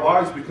apply to our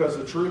lives, because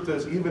the truth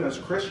is, even as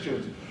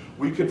Christians,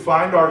 we can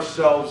find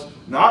ourselves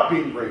not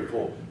being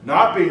grateful,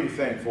 not being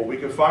thankful. We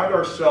can find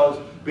ourselves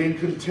being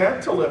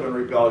content to live in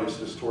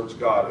rebelliousness towards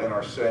God and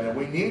our sin, and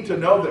we need to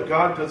know that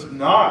God does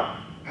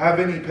not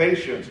have any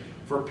patience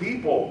for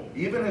people,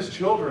 even His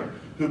children,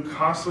 who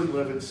constantly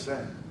live in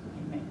sin.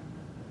 Amen.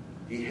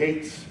 He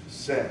hates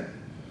sin.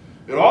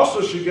 It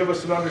also should give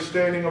us an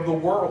understanding of the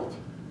world,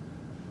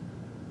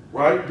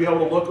 right? Be able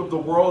to look at the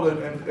world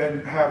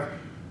and have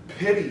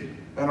pity,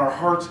 and our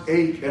hearts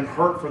ache and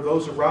hurt for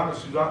those around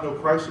us who do not know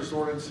Christ as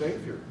Lord and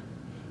Savior.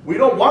 We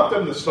don't want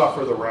them to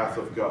suffer the wrath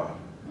of God.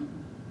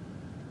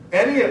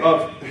 Any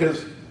of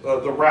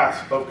the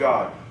wrath of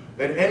God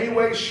in any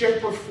way,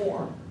 shape, or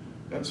form.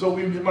 And so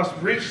we must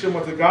reach them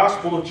with the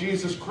gospel of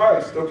Jesus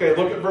Christ. Okay,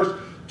 look at verse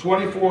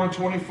 24 and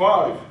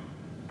 25.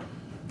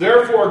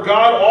 Therefore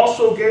God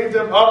also gave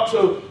them up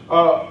to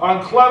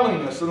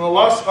uncleanliness and the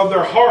lust of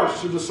their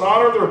hearts, to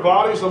dishonor their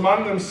bodies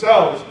among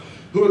themselves,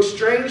 who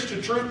exchanged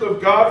the truth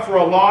of God for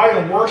a lie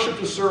and worship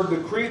to serve the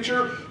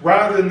creature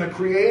rather than the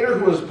Creator,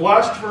 who is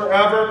blessed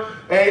forever.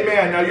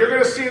 Amen. Now you're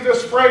going to see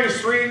this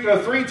phrase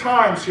three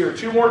times here,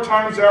 2 more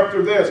times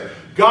after this.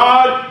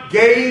 God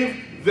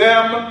gave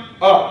them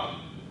up.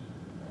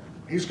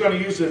 He's going to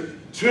use it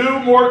 2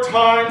 more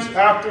times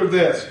after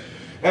this.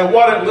 And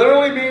what it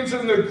literally means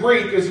in the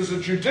Greek is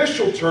a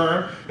judicial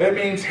term. It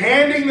means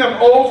handing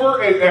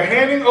over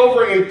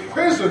a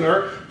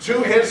prisoner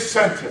to his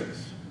sentence.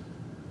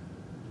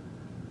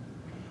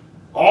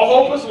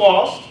 All hope is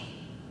lost.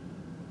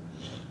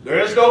 There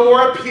is no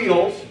more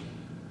appeals.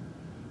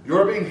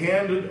 You're being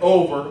handed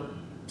over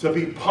to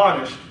be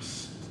punished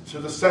to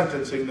the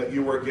sentencing that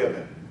you were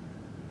given.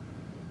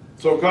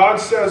 So God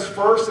says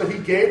first that He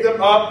gave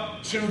them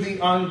up to the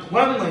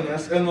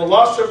uncleanliness and the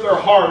lust of their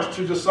hearts,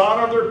 to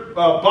dishonor their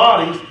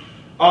bodies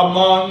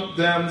among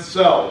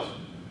themselves.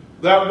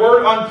 That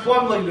word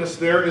uncleanliness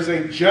there is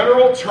a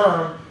general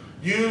term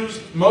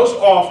used most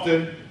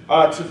often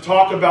to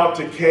talk about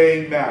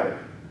decaying matter.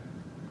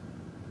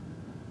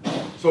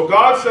 So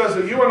God says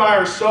that you and I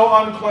are so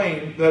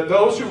unclean that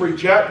those who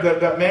reject,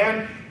 the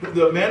men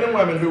and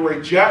women who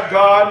reject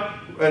God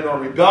and are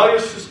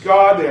rebellious to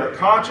God, they are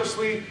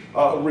consciously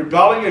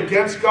rebelling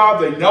against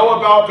God, they know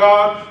about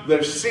God,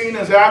 they've seen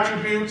His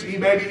attributes, He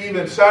maybe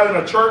even sat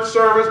in a church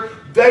service,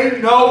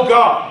 they know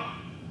God.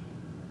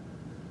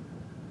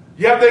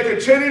 Yet they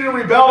continue to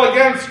rebel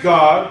against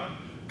God.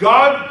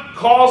 God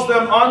calls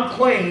them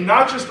unclean,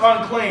 not just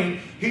unclean,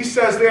 He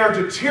says they are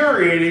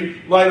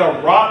deteriorating like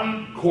a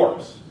rotten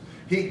corpse.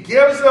 He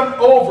gives them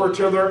over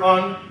to their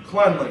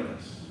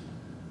uncleanliness.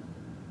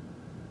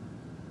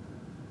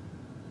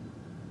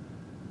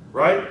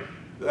 Right?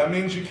 That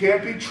means you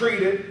can't be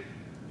treated.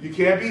 You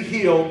can't be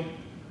healed.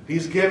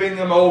 He's giving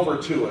them over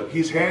to it.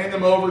 He's handing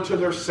them over to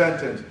their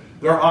sentence,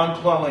 their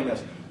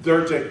uncleanliness,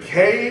 their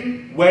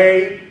decaying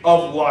way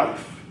of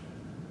life,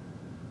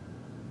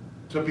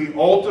 to be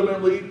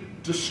ultimately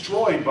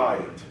destroyed by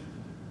it.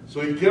 So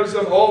He gives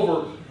them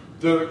over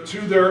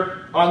to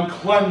their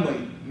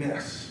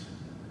uncleanliness.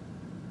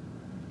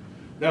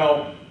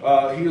 Now,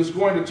 He is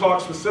going to talk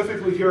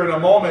specifically here in a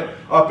moment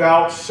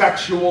about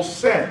sexual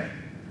sin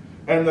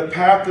and the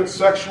path that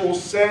sexual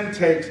sin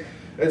takes,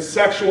 and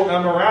sexual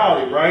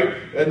immorality, right?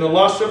 And the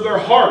lust of their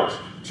hearts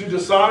to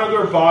dishonor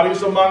their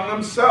bodies among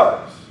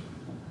themselves.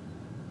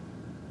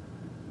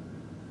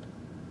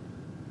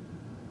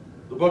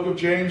 The book of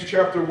James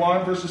chapter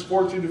 1 verses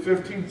 14 to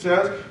 15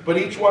 says, "But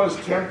each one is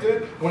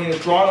tempted when he is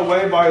drawn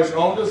away by his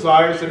own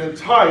desires and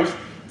enticed.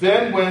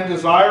 Then when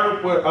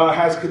desire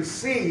has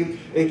conceived,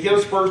 it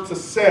gives birth to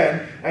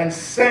sin. And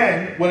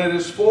sin, when it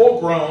is full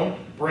grown,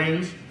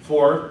 brings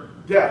forth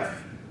death."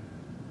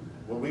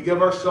 When we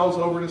give ourselves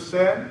over to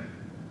sin,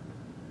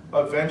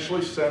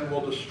 eventually sin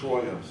will destroy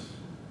us.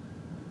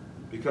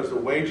 Because the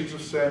wages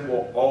of sin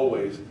will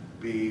always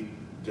be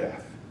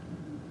death.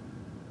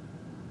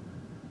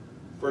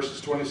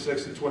 Verses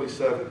 26 and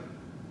 27.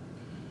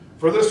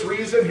 "For this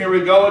reason," here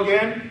we go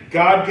again,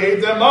 "God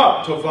gave them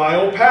up to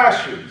vile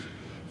passions.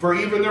 For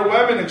even their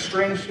women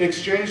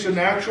exchanged the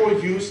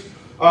natural use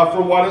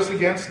for what is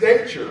against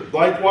nature.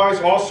 Likewise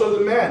also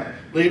the men,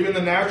 leaving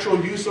the natural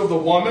use of the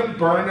woman,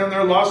 burned in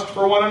their lust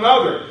for one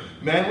another.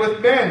 Men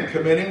with men,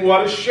 committing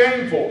what is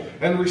shameful,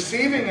 and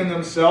receiving in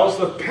themselves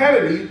the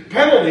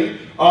penalty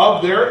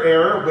of their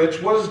error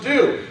which was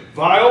due."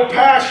 Vile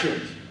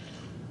passions.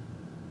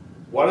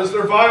 What is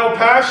their vile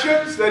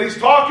passions that he's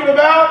talking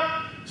about?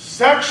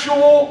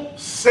 Sexual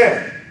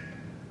sin.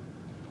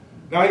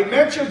 Now he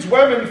mentions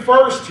women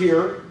first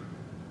here,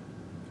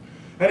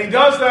 and he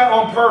does that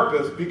on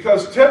purpose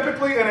because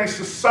typically in a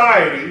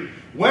society,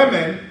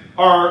 women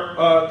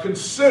are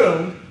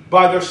consumed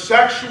by their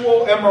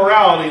sexual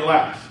immorality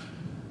last.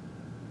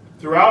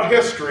 Throughout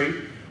history,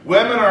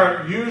 women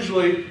are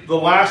usually the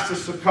last to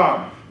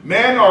succumb.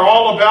 Men are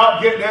all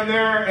about getting in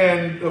there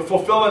and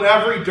fulfilling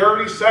every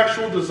dirty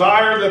sexual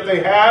desire that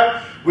they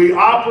have. We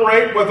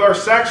operate with our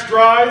sex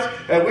drives,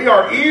 and we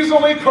are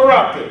easily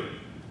corrupted.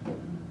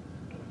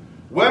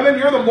 Women,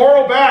 you're the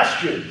moral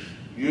bastions.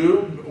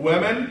 You,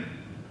 women,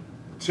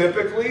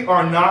 typically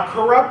are not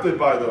corrupted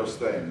by those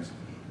things.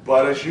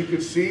 But as you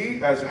can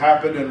see, as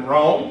happened in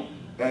Rome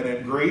and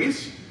in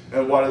Greece,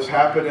 and what has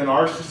happened in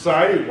our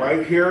society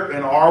right here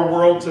in our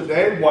world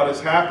today, what has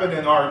happened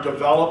in our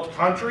developed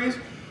countries,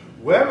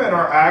 women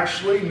are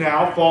actually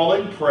now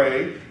falling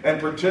prey and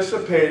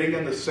participating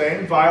in the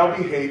same vile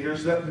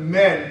behaviors that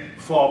men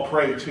fall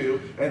prey to,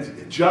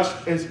 and just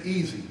as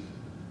easy.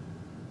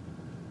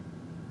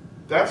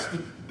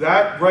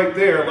 That right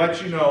there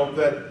lets you know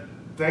that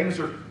things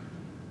are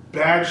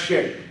bad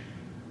shape.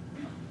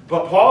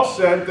 But Paul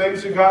said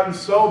things had gotten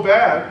so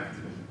bad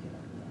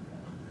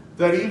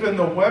that even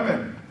the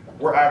women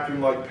were acting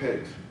like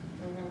pigs.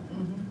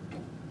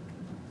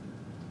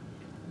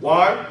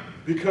 Why?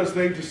 Because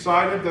they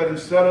decided that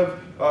instead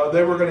of,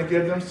 they were going to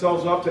give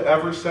themselves up to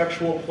every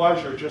sexual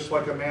pleasure just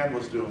like a man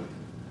was doing.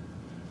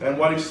 And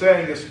what he's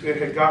saying is it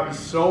had gotten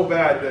so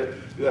bad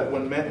that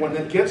when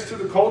it gets to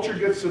the culture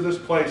gets to this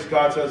place,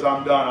 God says,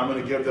 I'm done. I'm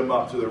going to give them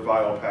up to their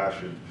vile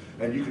passions.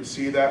 And you can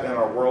see that in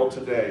our world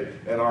today,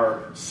 in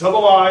our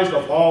civilized,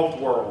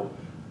 evolved world.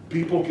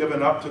 People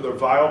giving up to their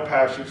vile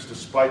passions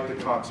despite the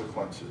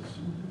consequences.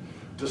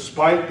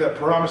 Despite that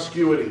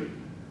promiscuity,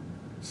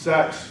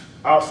 sex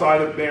outside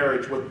of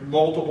marriage with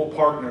multiple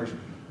partners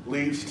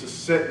leads to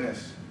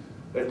sickness.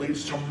 It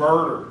leads to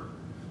murder.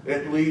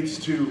 It leads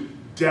to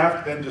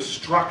death and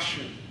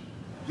destruction.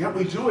 Yet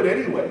we do it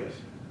anyways.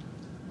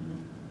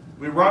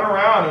 We run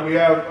around and we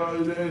have,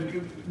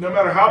 no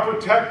matter how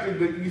protected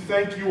that you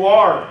think you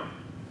are,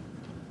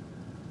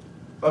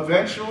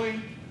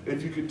 eventually,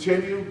 if you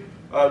continue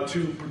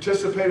to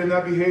participate in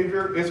that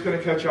behavior, it's going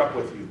to catch up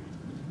with you.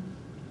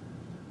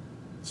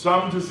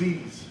 Some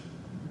disease.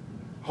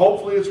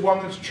 Hopefully it's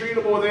one that's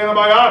treatable with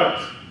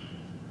antibiotics.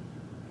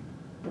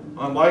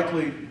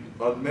 Unlikely,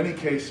 in many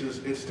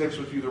cases, it sticks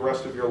with you the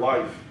rest of your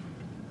life.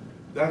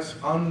 That's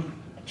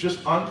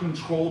just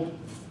uncontrolled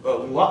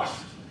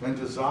lust and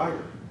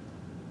desire.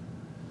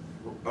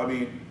 I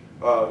mean,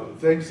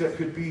 things that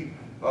could be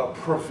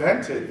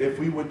prevented if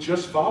we would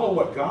just follow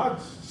what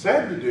God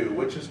said to do,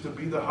 which is to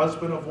be the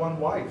husband of one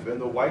wife and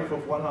the wife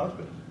of one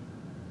husband.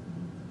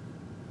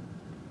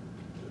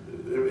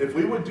 If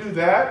we would do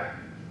that,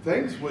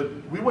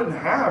 we wouldn't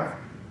have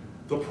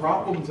the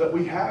problems that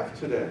we have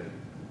today.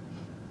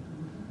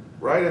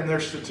 Right? And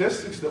there's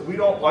statistics that we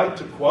don't like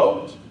to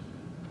quote,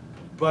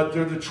 but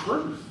they're the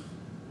truth.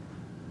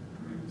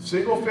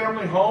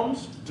 Single-family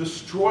homes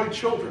destroy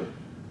children.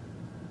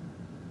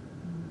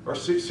 Or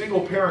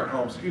single-parent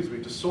homes,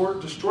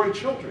 destroy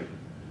children.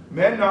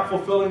 Men not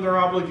fulfilling their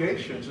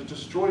obligations, it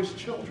destroys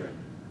children.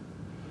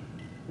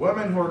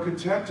 Women who are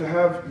content to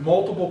have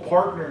multiple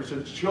partners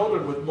and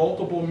children with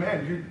multiple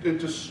men, it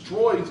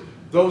destroys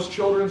those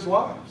children's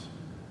lives.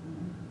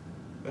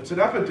 It's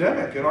an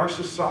epidemic in our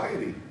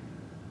society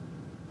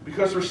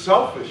because we're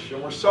selfish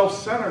and we're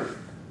self-centered.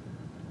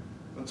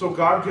 And so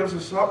God gives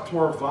us up to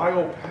our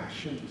vile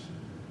passions.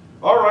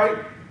 All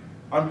right,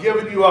 I'm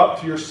giving you up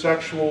to your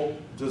sexual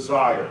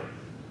desire.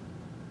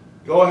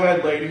 Go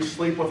ahead, ladies,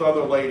 sleep with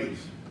other ladies.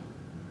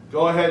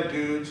 Go ahead,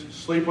 dudes,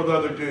 sleep with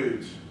other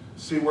dudes.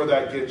 See where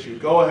that gets you.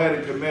 Go ahead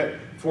and commit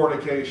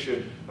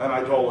fornication and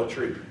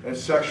idolatry and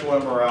sexual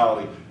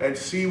immorality and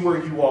see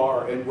where you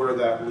are and where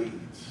that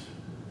leads.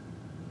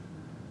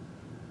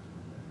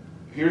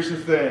 Here's the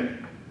thing.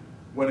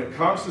 When it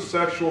comes to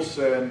sexual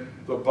sin,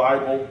 the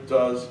Bible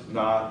does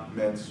not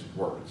mince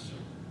words.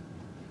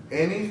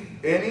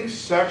 Any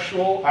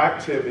sexual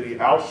activity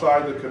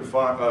outside the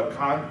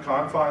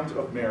confines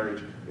of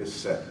marriage is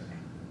sin.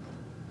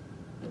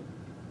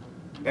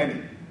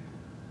 Any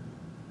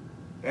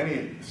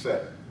sin.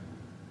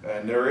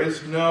 And there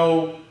is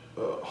no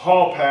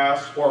hall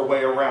pass or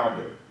way around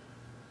it.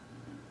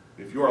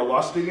 If you are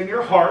lusting in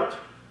your heart,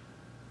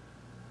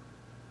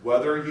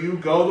 whether you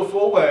go the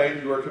full way,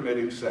 you are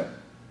committing sin.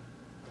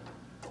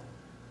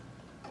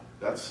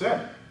 That's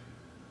sin.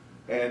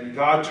 And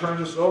God turns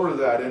us over to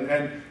that.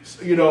 And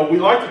you know, we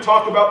like to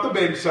talk about the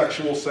big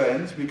sexual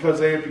sins because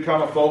they have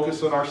become a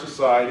focus in our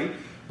society.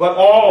 But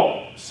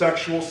all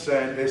sexual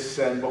sin is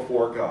sin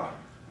before God.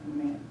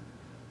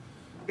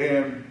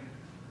 Amen.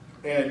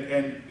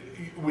 And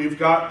we've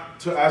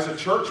got to, as a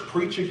church,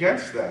 preach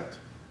against that.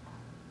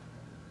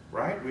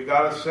 Right? We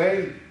got to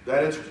say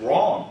that it's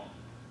wrong.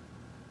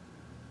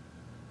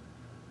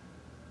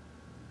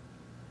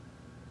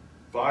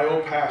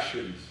 Vile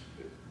passions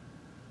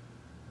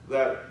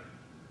that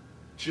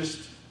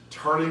just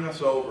turning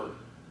us over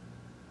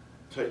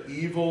to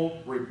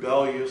evil,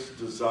 rebellious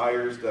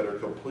desires that are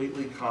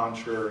completely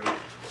contrary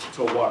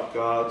to what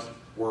God's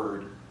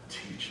Word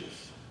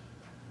teaches.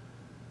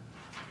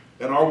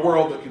 In our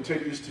world that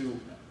continues to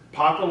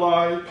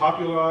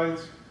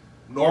popularize,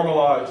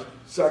 normalize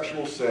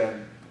sexual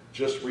sin,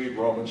 just read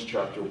Romans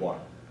chapter 1.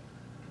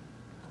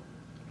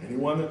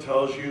 Anyone that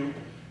tells you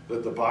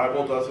that the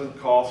Bible doesn't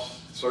call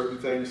certain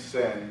things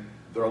sin,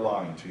 they're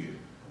lying to you.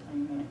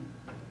 Amen.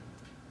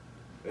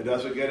 It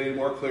doesn't get any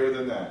more clear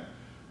than that.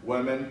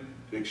 Women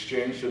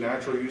exchange the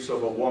natural use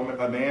of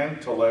a man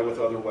to lay with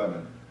other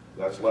women.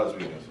 That's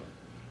lesbianism.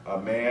 A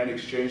man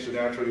exchanged the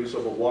natural use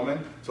of a woman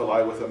to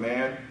lie with a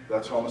man.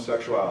 That's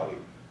homosexuality.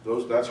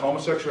 That's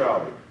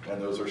homosexuality,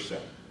 and those are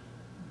sin.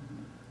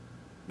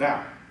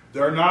 Now,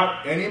 they're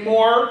not any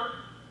more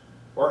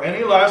or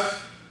any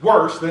less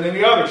worse than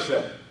any other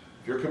sin.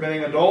 If you're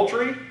committing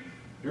adultery,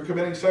 you're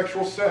committing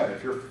sexual sin.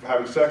 If you're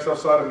having sex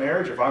outside of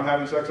marriage, if I'm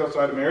having sex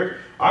outside of marriage,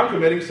 I'm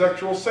committing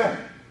sexual sin.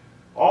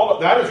 All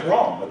of that is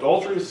wrong.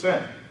 Adultery is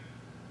sin.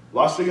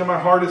 Lusting in my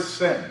heart is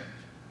sin.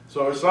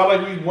 So it's not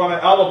like we want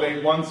to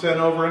elevate one sin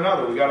over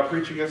another. We got to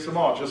preach against them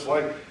all. Just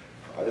like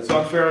it's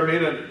unfair of me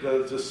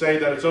to say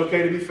that it's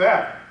okay to be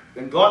fat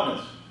and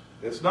gluttonous.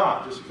 It's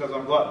not, just because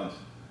I'm gluttonous.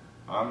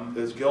 I'm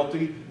as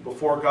guilty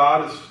before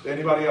God as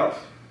anybody else.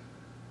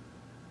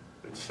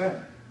 It's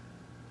sin.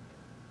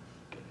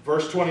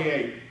 Verse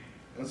 28.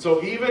 And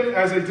so even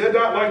as they did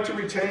not like to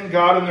retain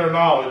God in their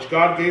knowledge,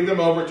 God gave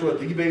them over to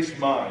a debased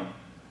mind,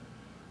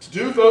 to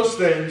do those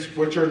things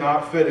which are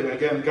not fitting.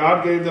 Again,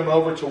 God gave them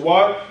over to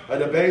what? A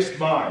debased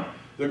mind.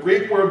 The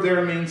Greek word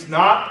there means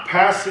not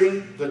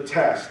passing the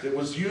test. It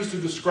was used to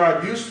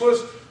describe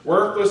useless,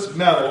 worthless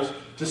metals,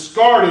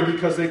 discarded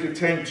because they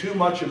contain too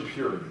much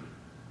impurity.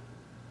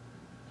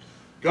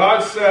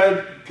 God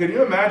said, can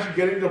you imagine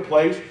getting to a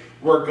place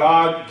where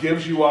God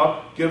gives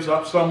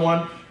up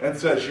someone and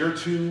says, you're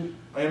too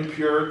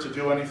impure to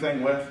do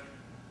anything with?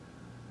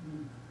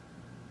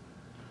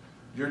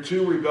 You're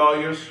too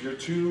rebellious, you're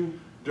too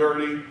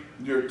dirty,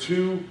 you're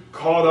too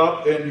caught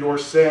up in your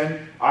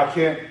sin.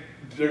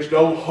 There's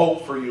no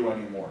hope for you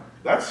anymore.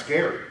 That's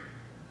scary.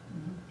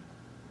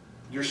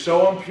 You're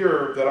so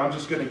impure that I'm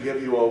just going to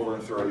give you over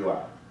and throw you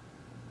out.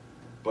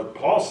 But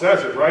Paul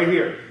says it right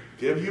here.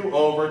 Give you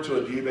over to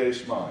a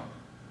debased mind.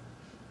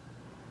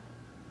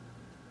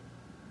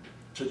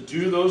 To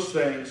do those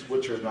things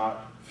which are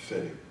not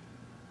fitting.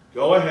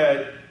 Go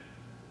ahead.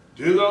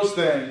 Do those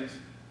things.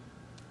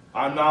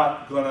 I'm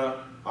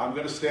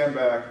going to stand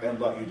back and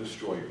let you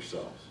destroy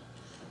yourselves.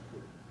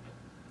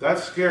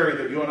 That's scary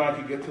that you and I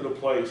can get to the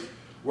place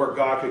where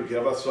God could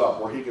give us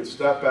up, where he could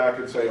step back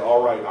and say,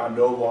 all right, I'm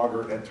no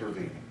longer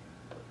intervening.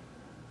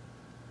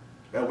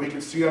 And we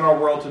can see in our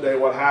world today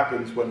what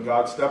happens when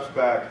God steps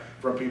back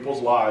from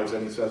people's lives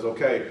and he says,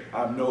 okay,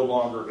 I'm no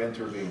longer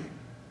intervening.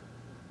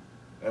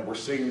 And we're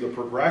seeing the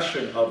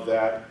progression of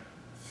that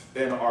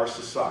in our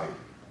society.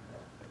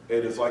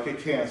 It is like a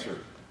cancer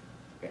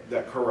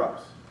that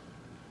corrupts.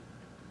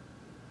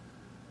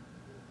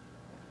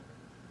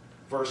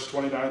 Verse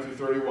 29 through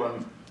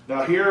 31.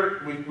 Now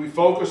here, we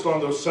focused on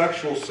those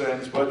sexual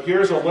sins, but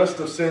here's a list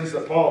of sins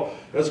that Paul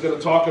is going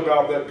to talk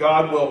about that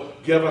God will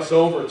give us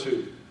over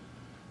to.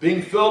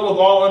 Being filled with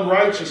all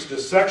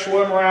unrighteousness,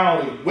 sexual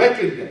immorality,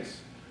 wickedness,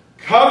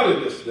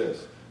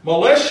 covetousness,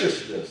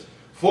 maliciousness,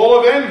 full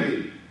of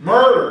envy,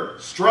 murder,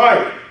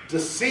 strife,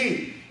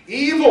 deceit,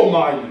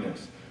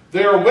 evil-mindedness.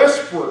 They are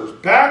whisperers,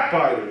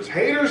 backbiters,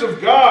 haters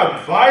of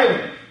God,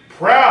 violent,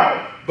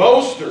 proud,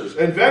 boasters,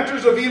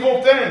 inventors of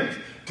evil things,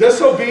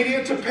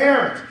 disobedient to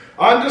parents,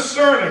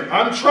 undiscerning,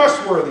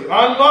 untrustworthy,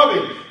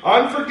 unloving,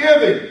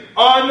 unforgiving,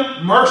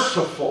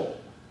 unmerciful.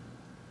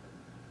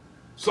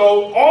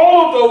 So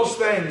all of those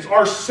things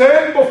are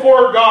sin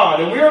before God,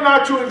 and we are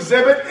not to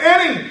exhibit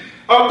any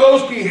of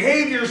those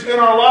behaviors in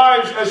our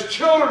lives as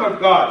children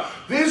of God.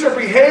 These are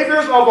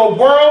behaviors of a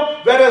world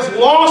that is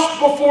lost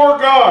before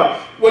God.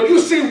 When you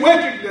see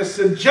wickedness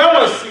and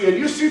jealousy and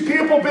you see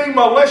people being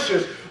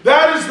malicious,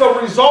 that is the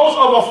result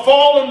of a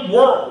fallen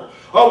world.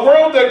 A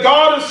world that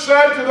God has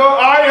said to them,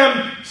 I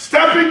am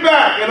stepping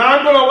back and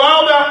I'm going to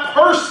allow that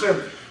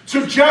person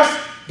to just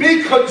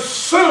be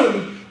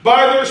consumed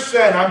by their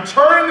sin. I'm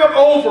turning them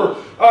over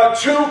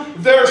to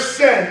their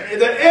sin.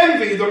 The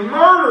envy, the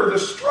murder, the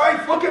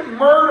strife. Look at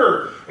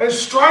murder and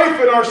strife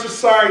in our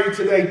society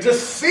today.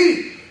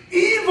 Deceit,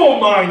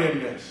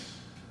 evil-mindedness,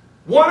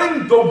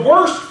 wanting the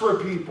worst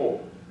for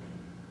people,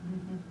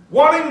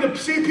 wanting to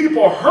see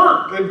people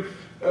hurt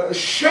and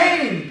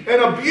shamed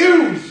and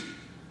abused.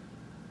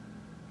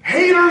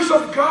 Haters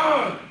of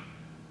God.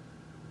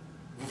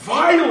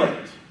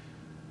 Violent.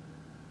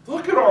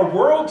 Look at our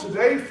world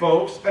today,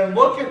 folks, and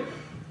look at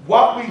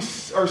what we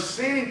are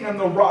seeing in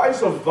the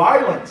rise of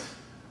violence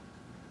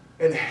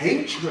and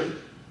hatred.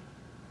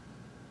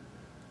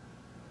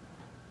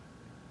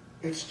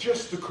 It's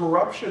just the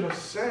corruption of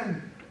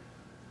sin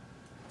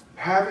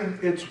having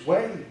its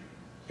way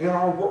in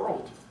our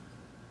world.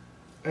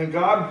 And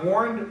God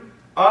warned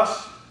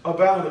us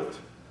about it.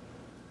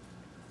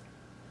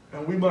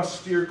 And we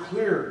must steer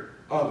clear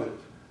of it.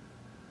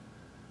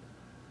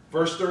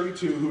 Verse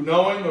 32, who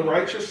knowing the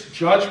righteous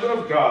judgment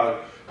of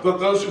God, that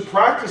those who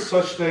practice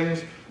such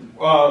things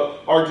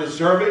are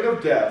deserving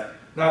of death,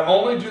 not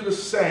only do the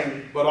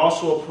same, but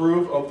also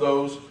approve of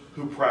those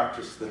who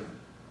practice them.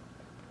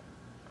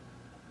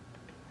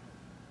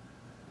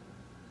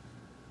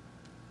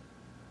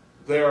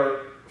 They are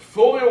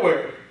fully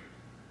aware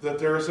that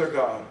there is a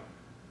God.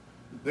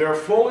 They are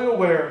fully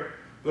aware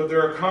that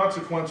there are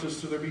consequences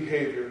to their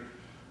behavior,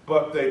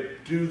 but they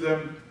do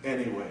them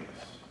anyways.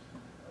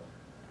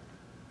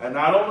 And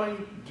not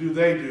only do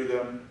they do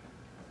them,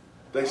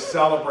 they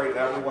celebrate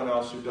everyone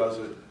else who does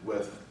it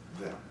with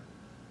them.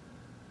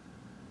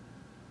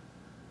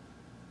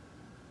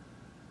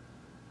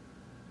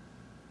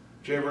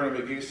 J. Vernon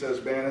McGee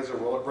says, man has a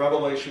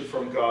revelation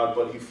from God,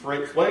 but he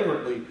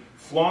flagrantly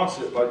flaunts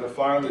it by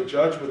defying the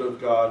judgment of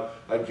God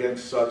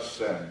against such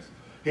sins.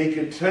 He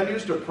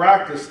continues to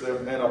practice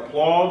them and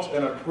applauds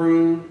and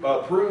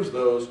approves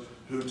those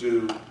who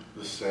do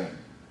the same.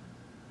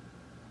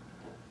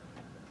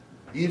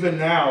 Even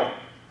now,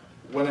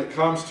 when it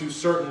comes to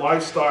certain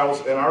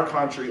lifestyles in our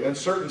country and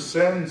certain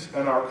sins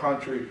in our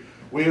country,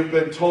 we have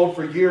been told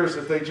for years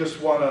that they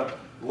just want to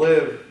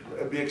live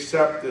and be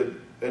accepted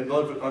and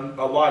live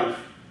a life.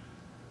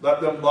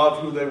 Let them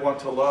love who they want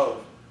to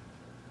love.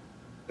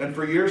 And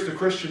for years, the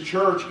Christian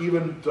church,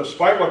 even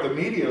despite what the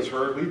media has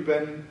heard, we've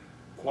been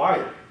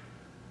quiet.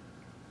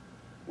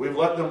 We've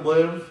let them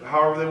live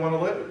however they want to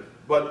live.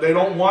 But they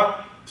don't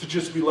want to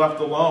just be left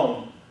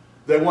alone.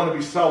 They want to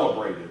be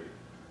celebrated.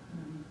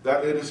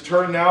 That it has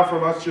turned now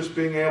from us just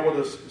being able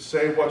to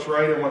say what's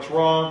right and what's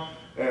wrong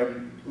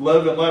and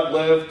live and let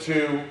live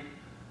to,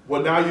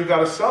 well, now you've got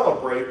to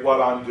celebrate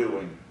what I'm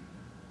doing.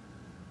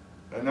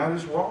 And that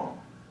is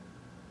wrong.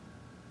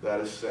 That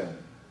is sin.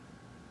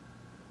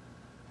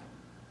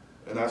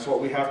 And that's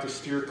what we have to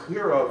steer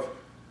clear of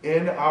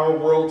in our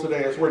world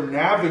today. As we're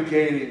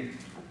navigating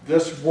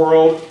this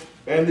world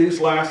in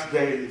these last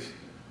days,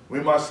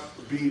 we must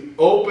be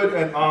open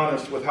and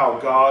honest with how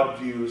God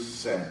views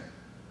sin.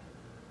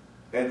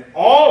 And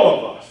all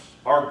of us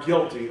are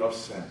guilty of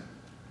sin.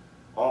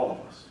 All of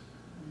us.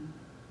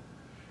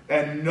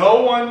 And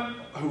no one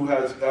who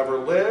has ever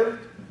lived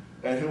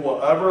and who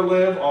will ever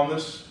live on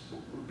this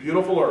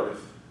beautiful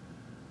earth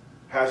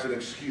has an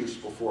excuse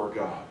before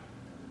God.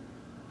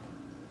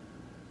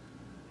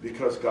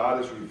 Because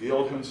God has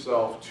revealed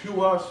himself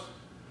to us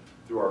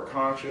through our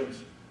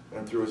conscience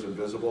and through his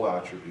invisible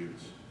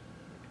attributes.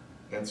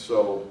 And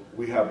so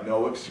we have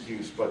no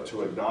excuse but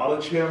to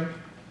acknowledge him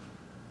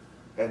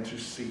and to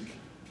seek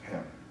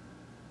him.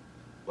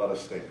 Let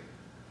us stand.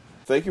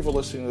 Thank you for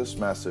listening to this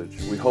message.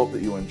 We hope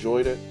that you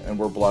enjoyed it and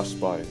were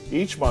blessed by it.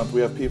 Each month we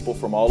have people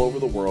from all over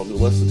the world who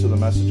listen to the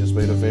messages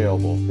made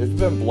available. If you've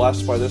been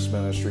blessed by this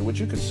ministry, would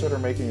you consider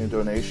making a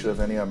donation of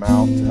any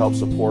amount to help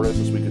support us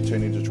as we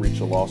continue to reach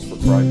the lost for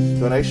Christ?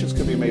 Donations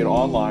can be made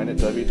online at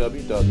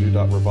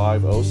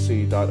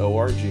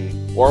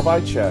www.reviveoc.org or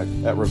by check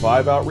at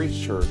Revive Outreach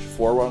Church,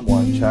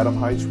 411 Chatham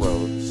Heights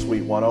Road,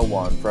 Suite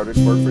 101,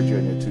 Fredericksburg,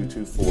 Virginia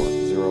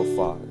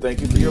 22405.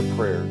 Thank you for your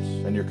prayers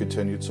and your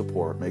continued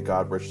support. May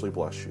God richly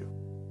bless you.